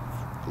new one,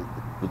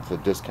 with the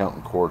discount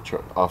and core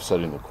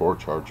offsetting the core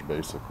charge,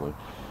 basically.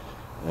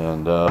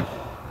 And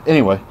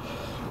anyway,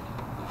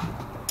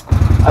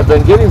 I've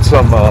been getting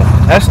some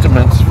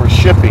estimates for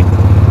shipping.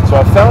 So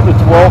I found a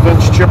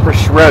 12-inch chipper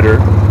shredder,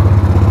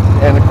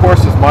 and of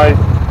course, as my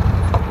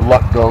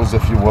luck goes,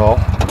 if you will,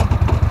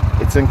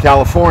 it's in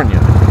California,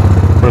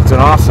 but it's an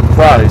awesome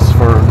price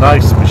for a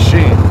nice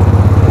machine,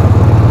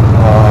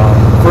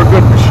 for a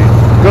good machine.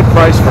 Good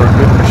price for a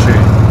good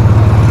machine.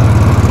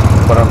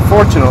 But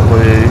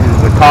unfortunately,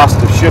 the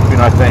cost of shipping,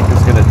 I think,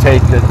 is going to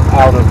take it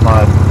out of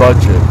my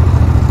budget.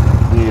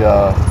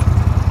 The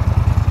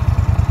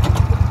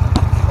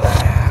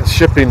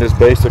shipping is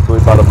basically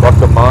about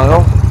 $1 a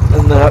mile,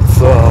 and that's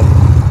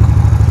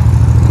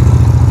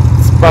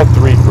it's about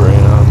 $3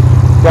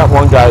 grand. Got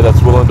one guy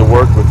that's willing to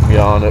work with me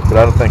on it, but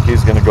I don't think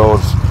he's going to go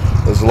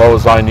as low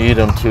as I need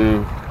him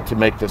to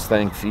make this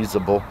thing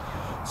feasible.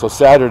 So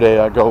Saturday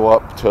I go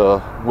up to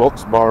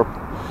Wilkes-Barre,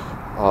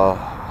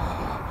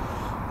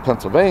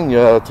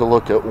 Pennsylvania to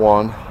look at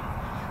one.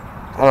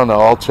 I don't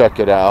know, I'll check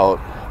it out.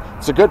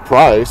 It's a good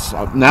price.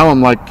 Now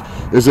I'm like,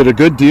 is it a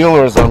good deal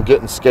or is I'm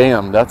getting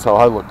scammed? That's how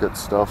I look at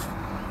stuff.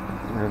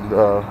 And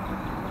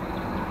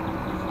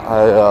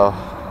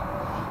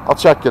I'll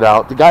check it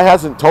out. The guy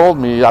hasn't told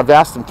me. I've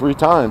asked him 3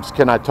 times,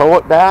 can I tow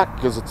it back?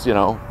 Because it's,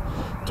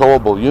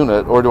 towable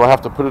unit, or do I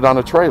have to put it on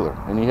a trailer?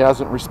 And he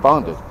hasn't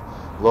responded.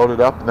 Load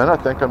it up, and then I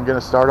think I'm going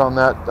to start on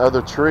that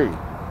other tree.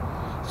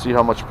 See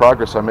how much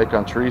progress I make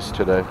on trees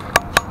today.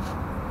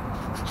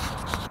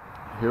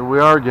 Here we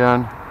are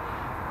again.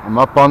 I'm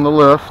up on the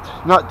lift,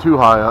 not too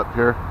high up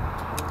here.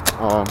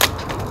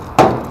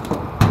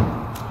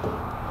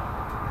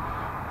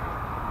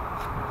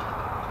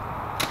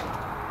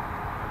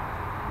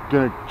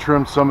 Gonna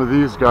trim some of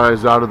these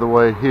guys out of the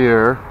way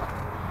here,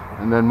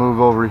 and then move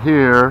over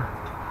here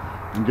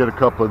and get a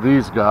couple of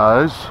these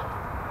guys.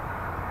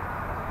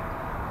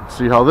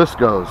 See how this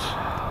goes.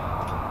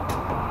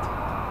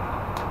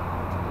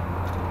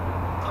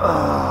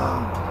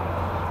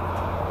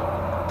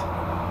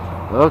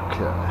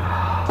 Okay,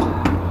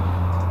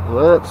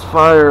 let's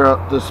fire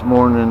up this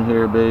morning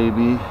here,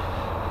 baby.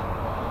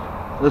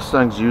 This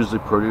thing's usually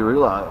pretty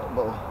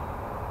reliable.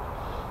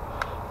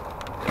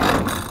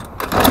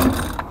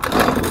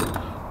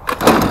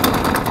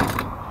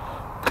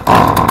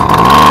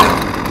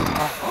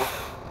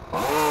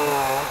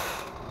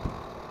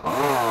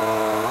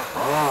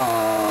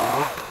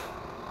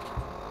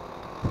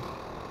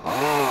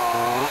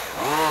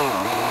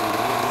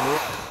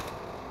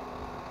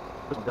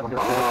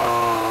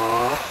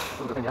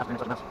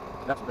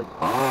 That's big.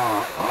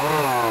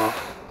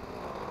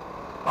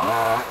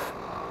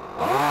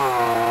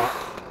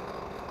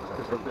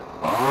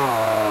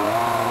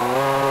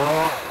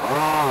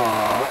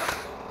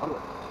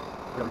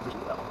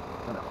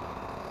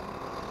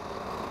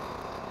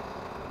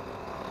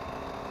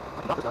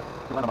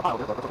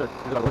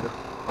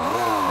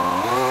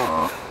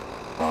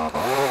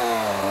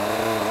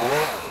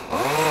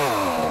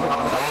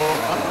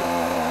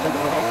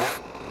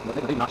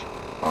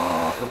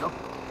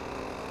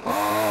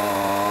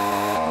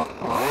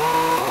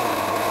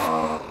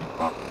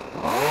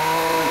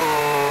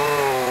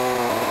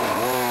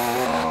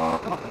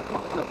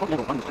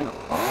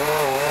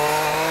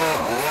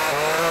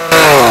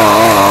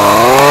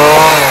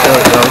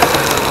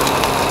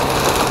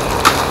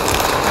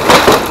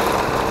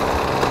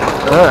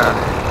 There.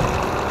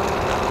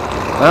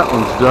 That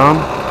one's done.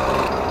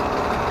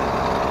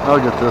 I'll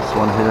get this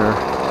one here.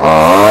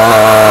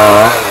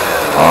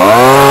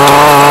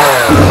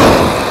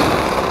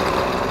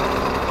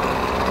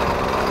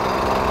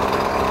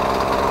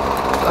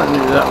 I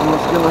knew that one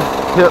was gonna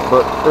hit,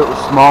 but it was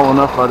small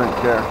enough I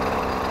didn't care.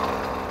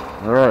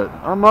 Alright,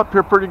 I'm up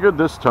here pretty good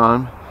this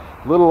time.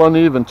 A little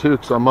uneven too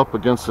because I'm up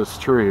against this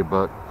tree,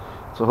 but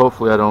so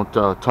hopefully I don't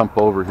tump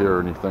over here or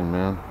anything,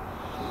 man.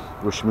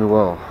 Wish me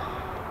well.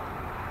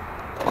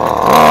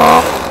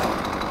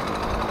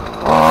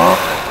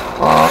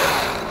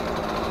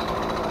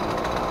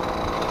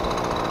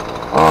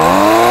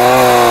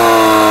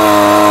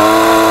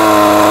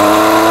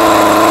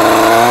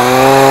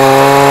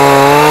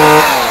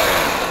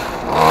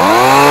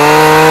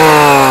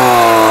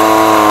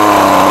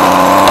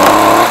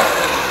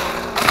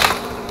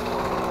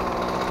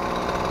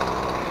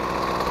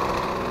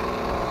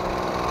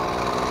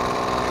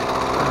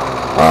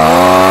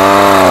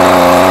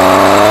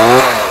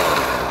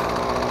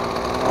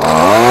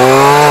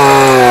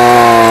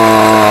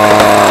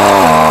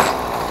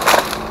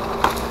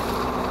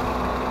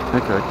 I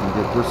think I can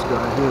get this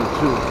guy here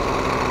too.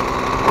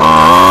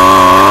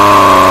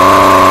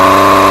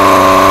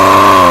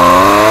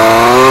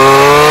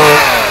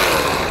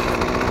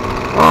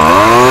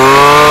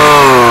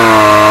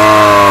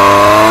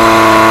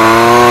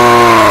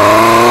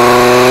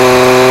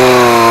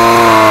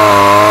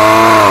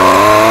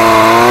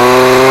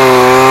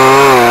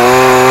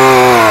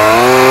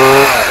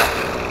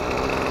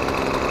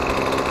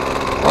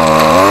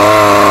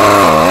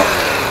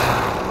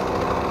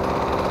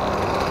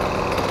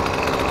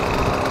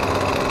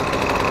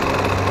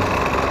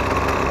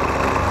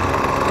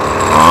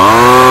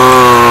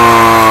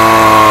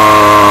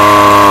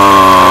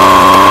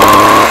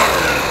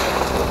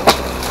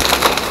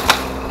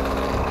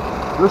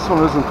 This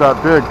one isn't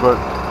that big, but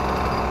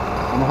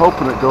I'm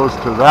hoping it goes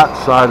to that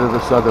side of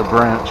this other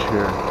branch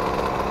here.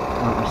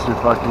 Let me see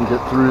if I can get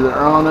through there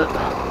on it.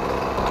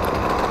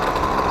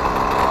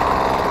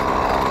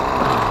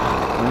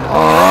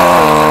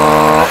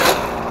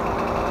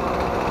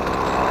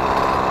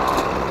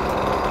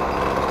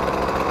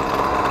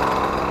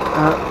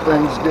 That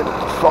thing's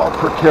gonna fall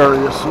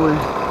precariously.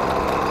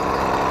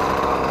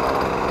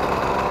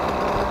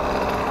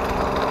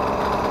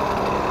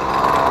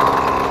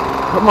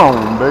 Come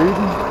on, baby.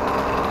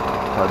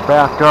 If I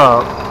back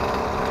up,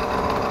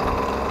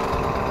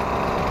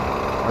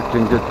 I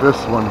can get this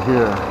one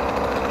here.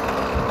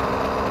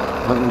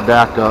 Let me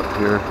back up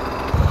here.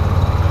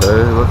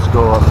 Okay, let's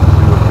go up and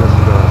see what this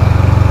does.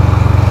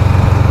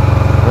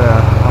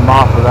 There, I'm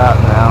off of that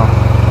now.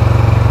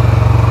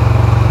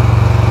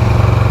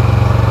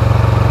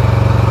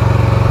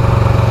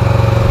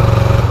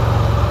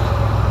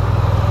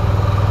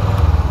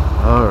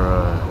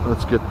 Alright,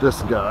 let's get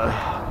this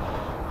guy.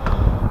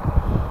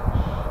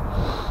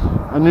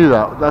 I knew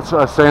that. That's what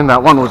I was saying.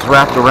 That one was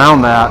wrapped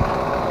around that,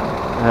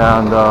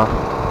 and I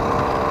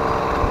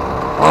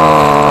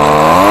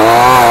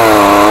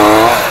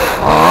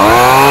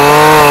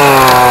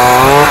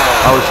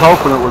was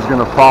hoping it was going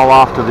to fall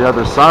off to the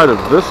other side of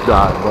this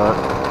guy, but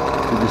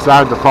he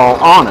decided to fall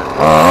on it.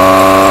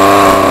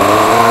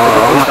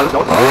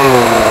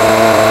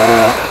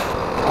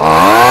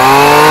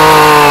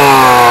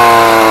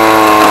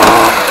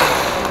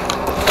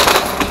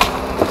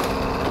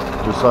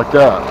 like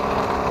that.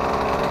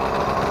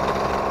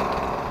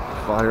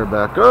 Fire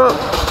back up.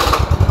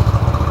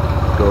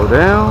 Go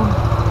down.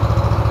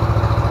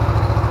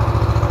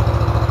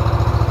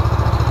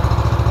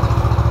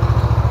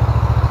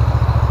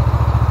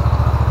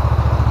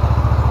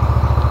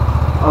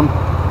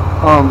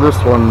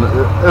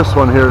 This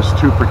one here is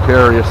too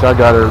precarious. I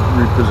got to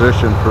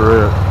reposition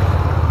for it.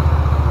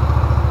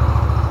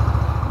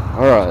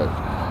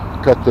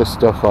 Alright, cut this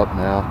stuff up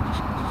now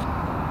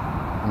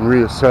and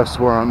reassess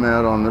where I'm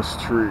at on this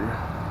tree.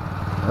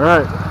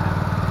 Alright,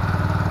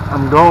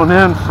 I'm going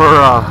in for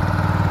a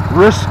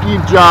risky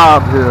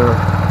job here.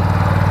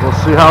 We'll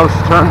see how this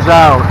turns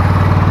out.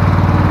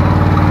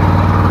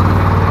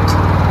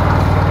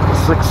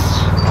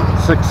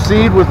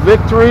 Succeed with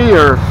victory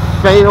or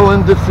fail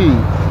in defeat.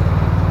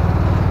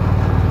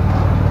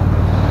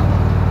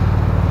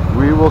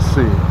 We will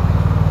see.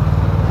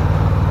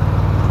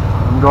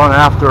 I'm going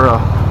after a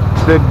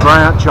big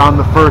branch on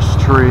the first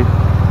tree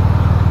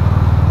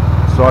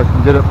so I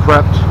can get it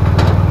prepped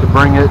to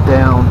bring it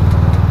down.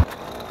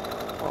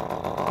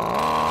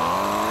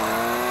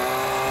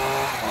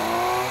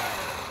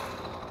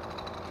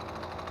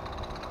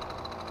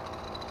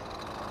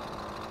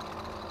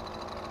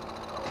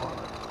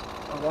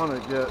 I want to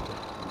get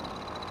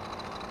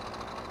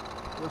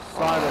this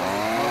side of it as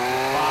much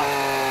as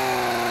possible.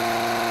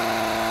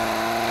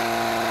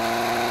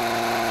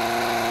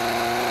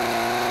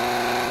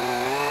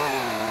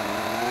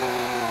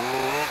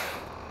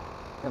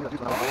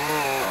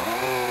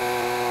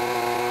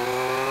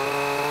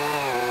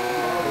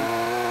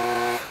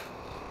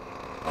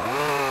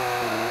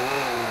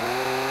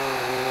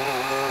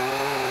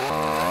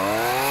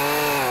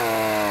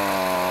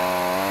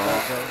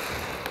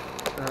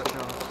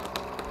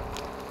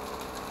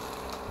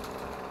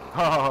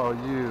 Oh,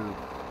 you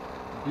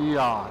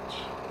biatch.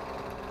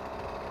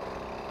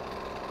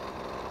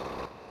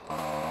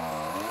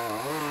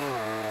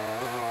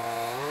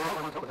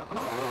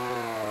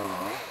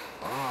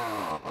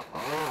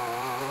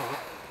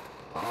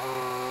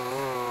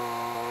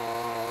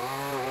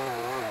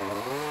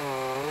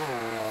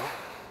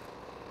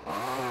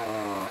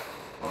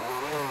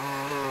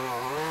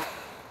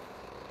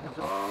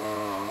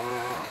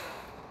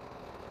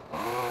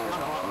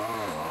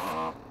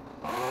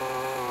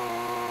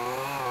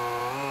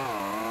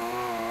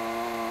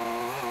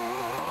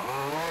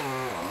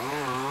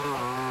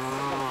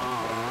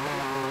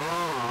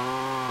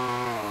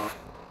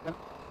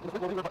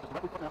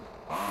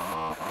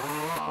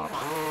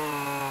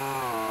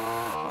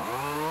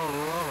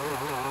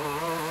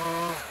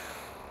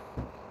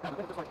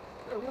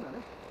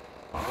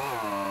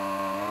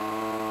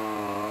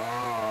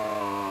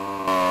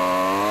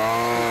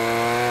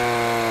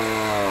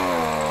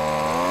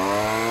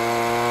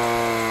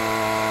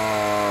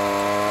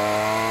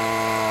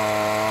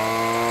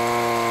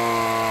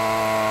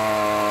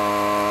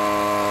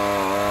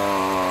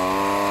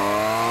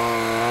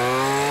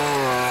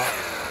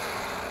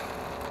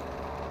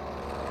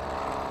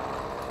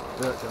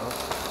 There it goes.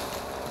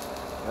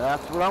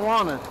 That's what I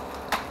wanted.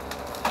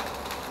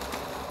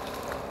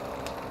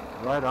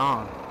 Right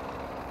on.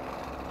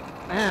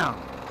 Man.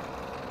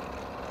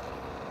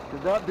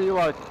 Could that be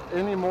like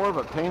any more of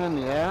a pain in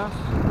the ass?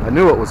 I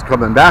knew it was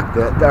coming back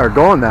or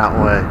going that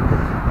way.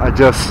 I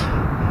just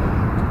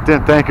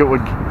didn't think it would.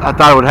 I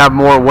thought it would have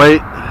more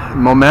weight,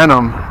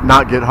 momentum,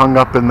 not get hung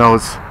up in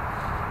those.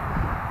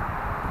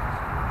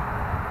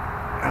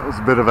 That was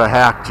a bit of a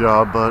hack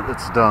job, but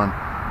it's done.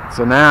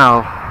 So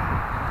now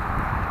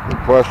the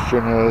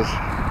question is,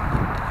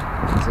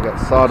 I got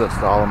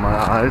sawdust all in my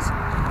eyes,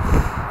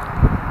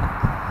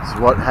 is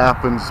what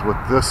happens with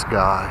this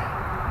guy.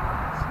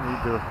 Just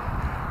need to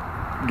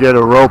get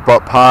a rope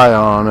up high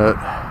on it,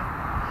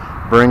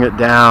 bring it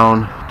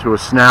down to a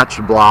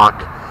snatch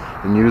block,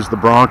 and use the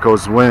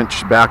Bronco's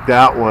winch back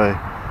that way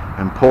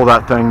and pull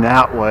that thing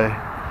that way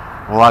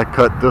while I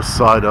cut this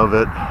side of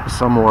it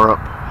somewhere up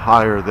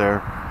higher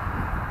there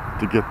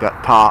to get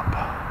that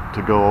top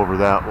to go over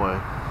that way.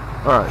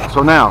 Alright,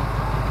 so now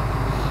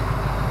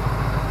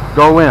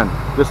go in.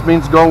 This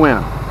means go in.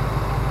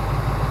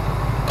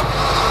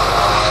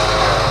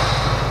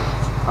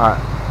 Alright.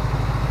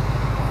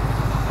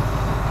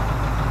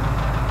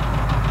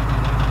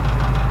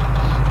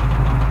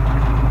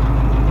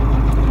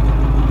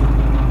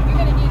 You're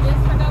going to do this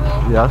for go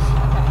in? Yes.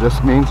 Okay.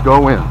 This means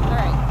go in. All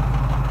right.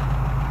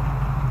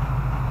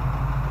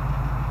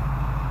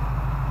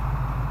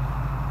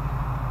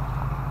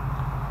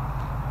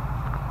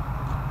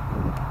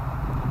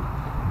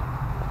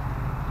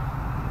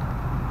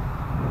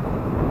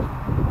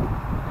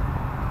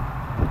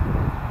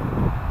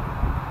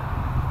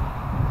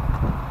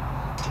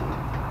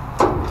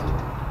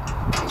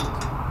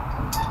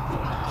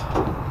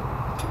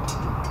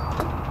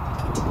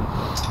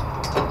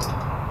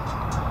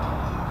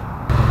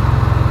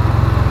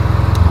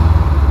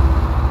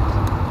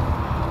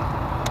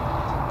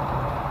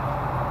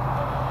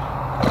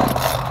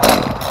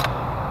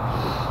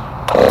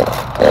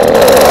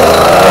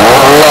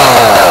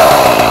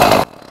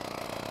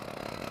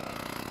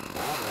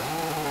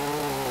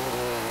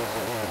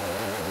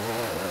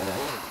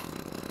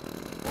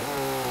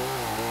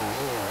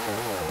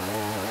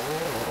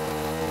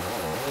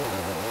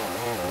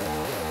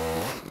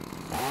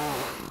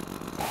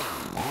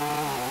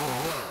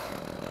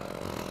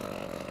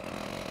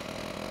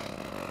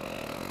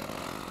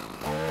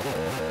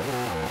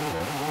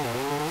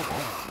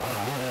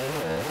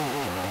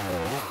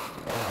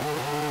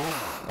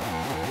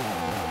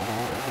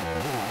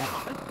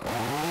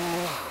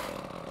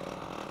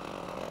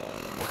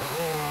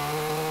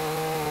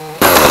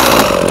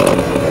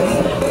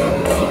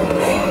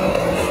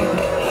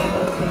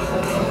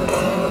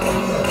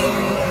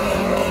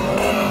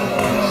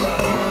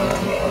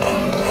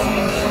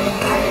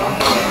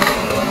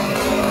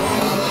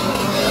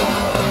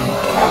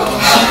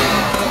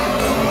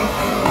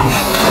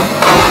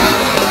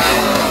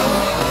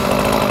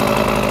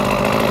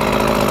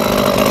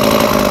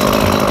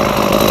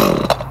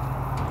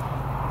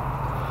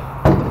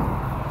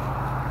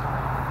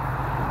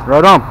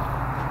 Right on.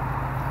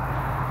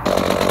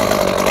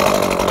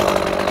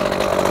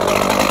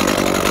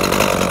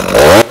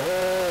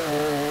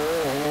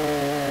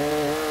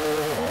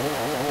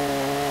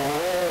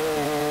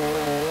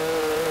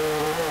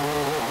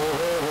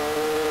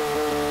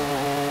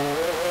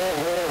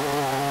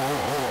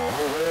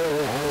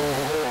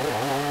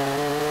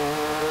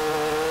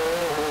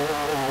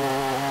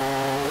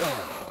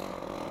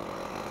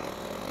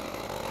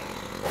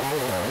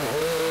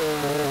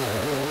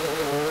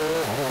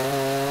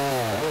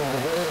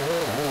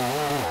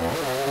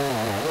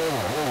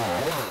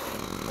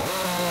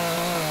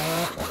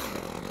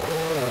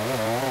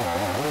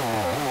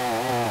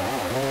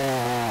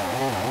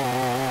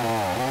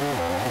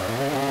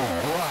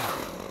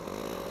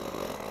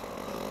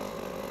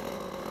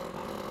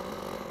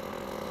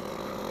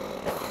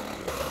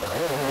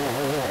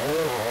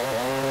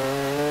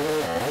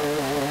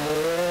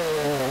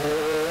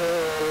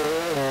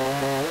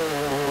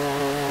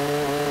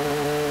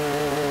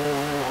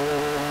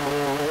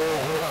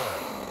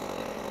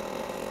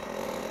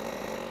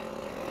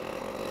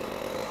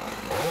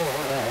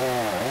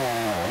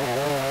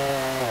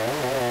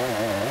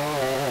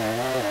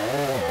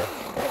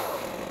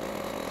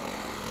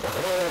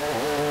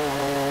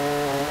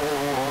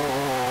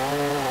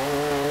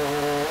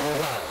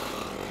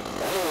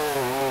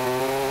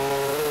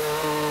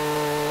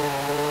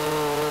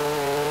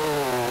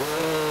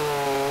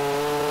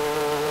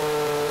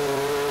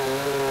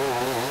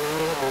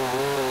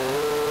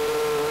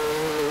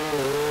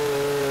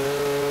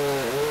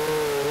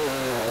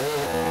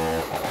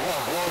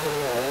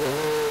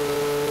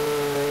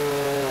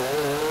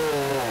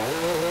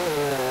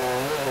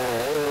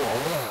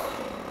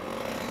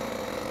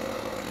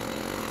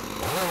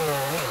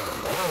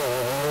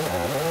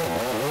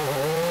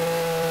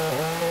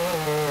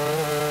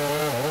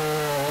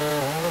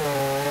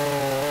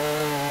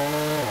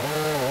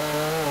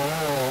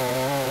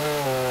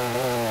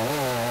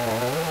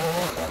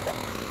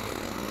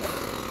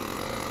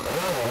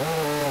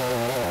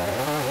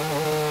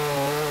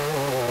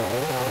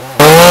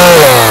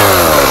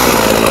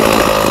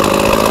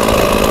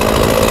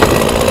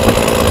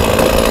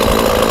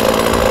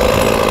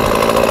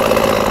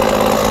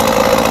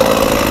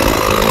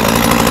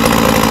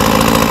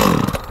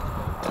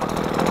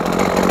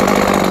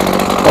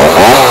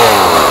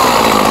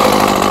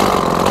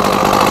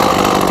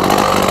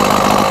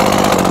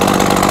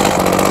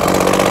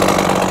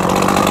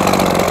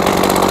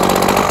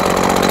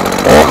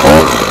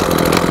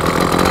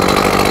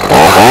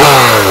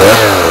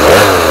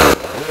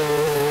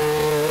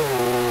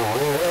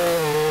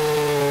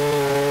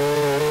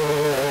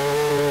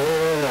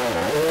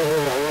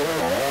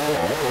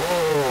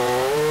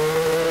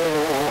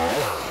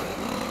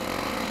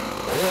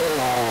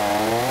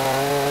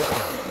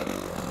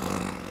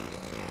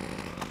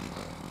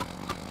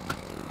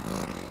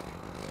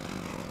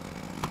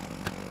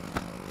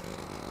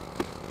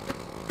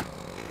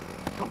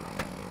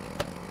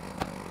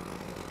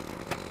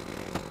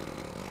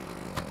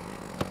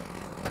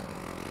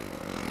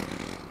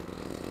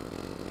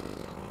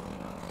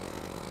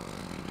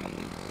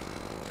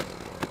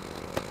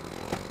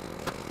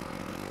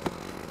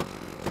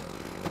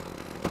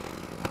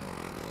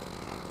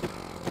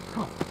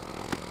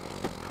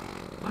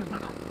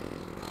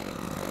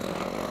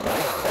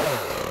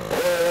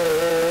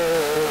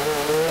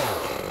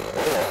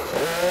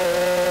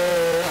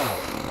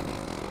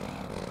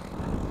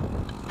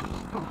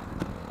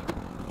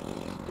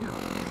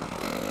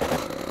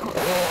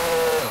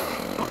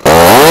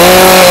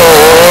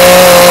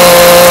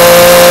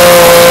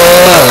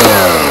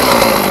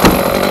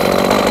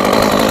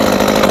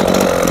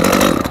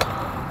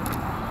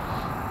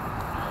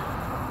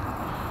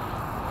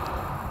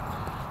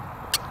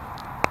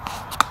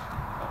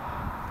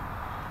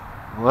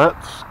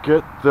 Let's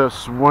get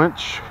this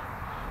winch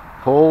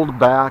pulled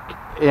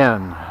back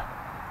in.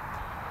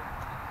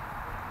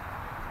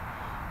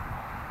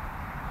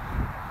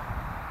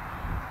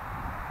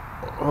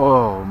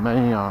 Oh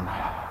man,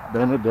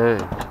 been a day.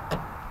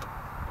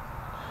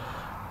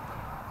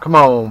 Come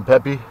on,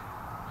 Peppy.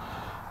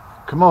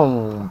 Come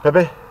on,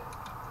 Peppy.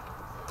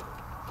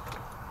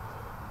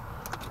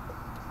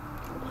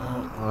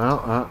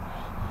 Well,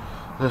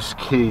 this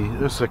key,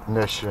 this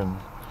ignition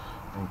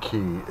and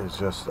key is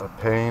just a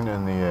pain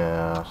in the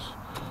ass.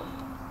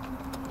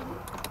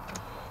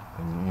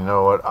 And you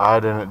know what? I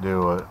didn't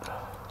do it.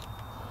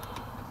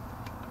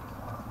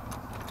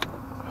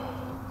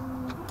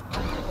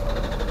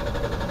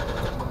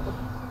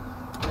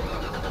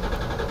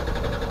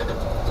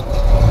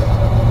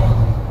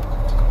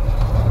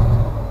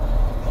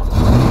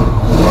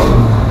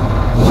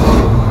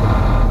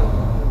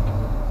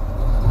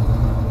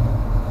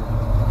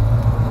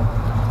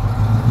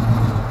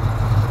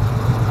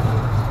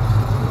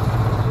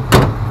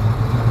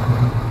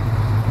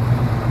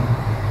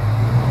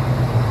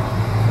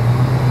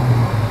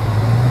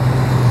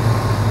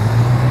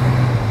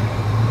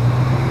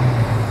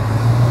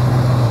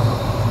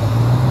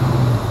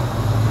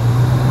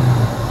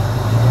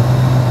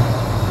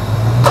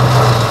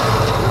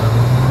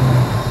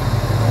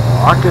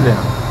 Lock it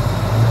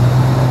in.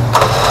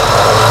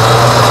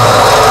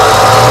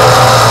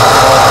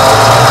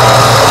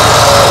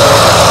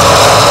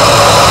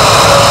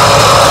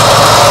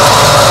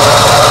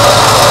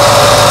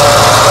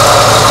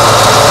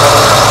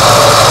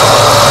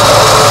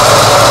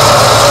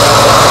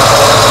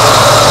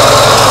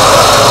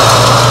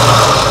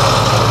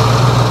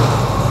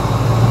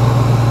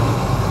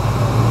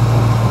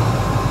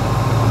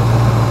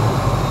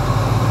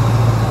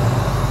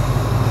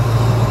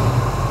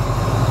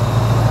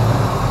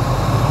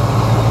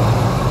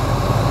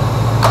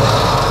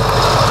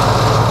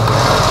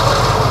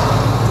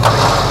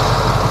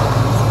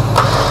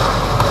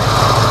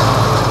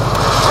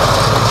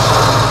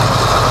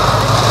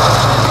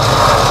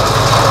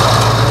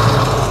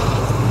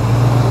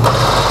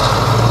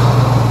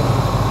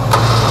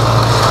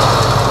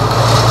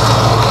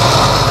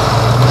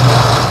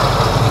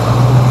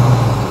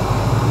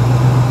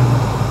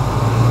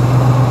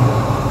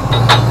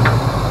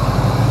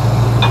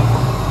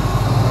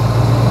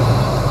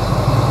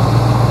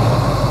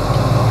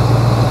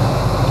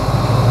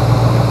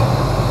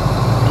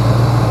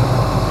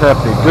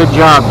 Peppy. Good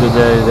job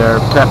today there,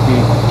 Peppy,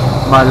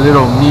 my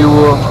little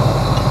mule.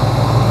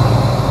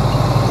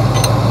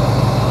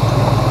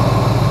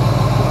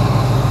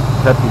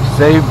 Peppy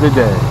saved the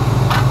day.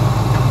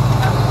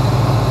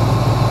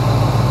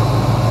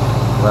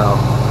 Well,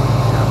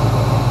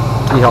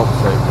 yeah, he helped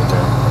save the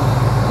day.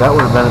 That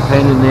would have been a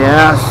pain in the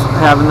ass,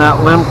 having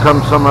that limb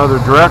come some other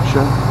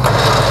direction.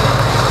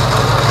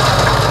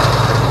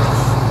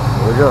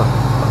 There we go.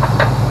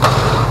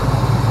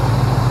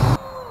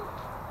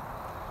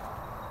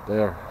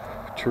 There.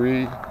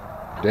 Tree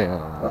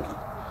down.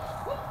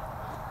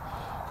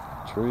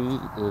 Tree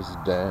is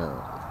down.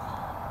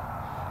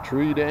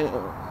 Tree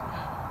down.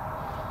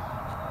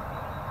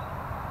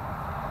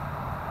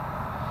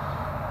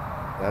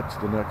 That's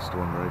the next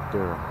one right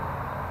there.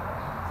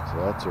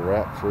 So that's a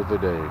wrap for the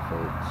day,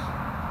 folks.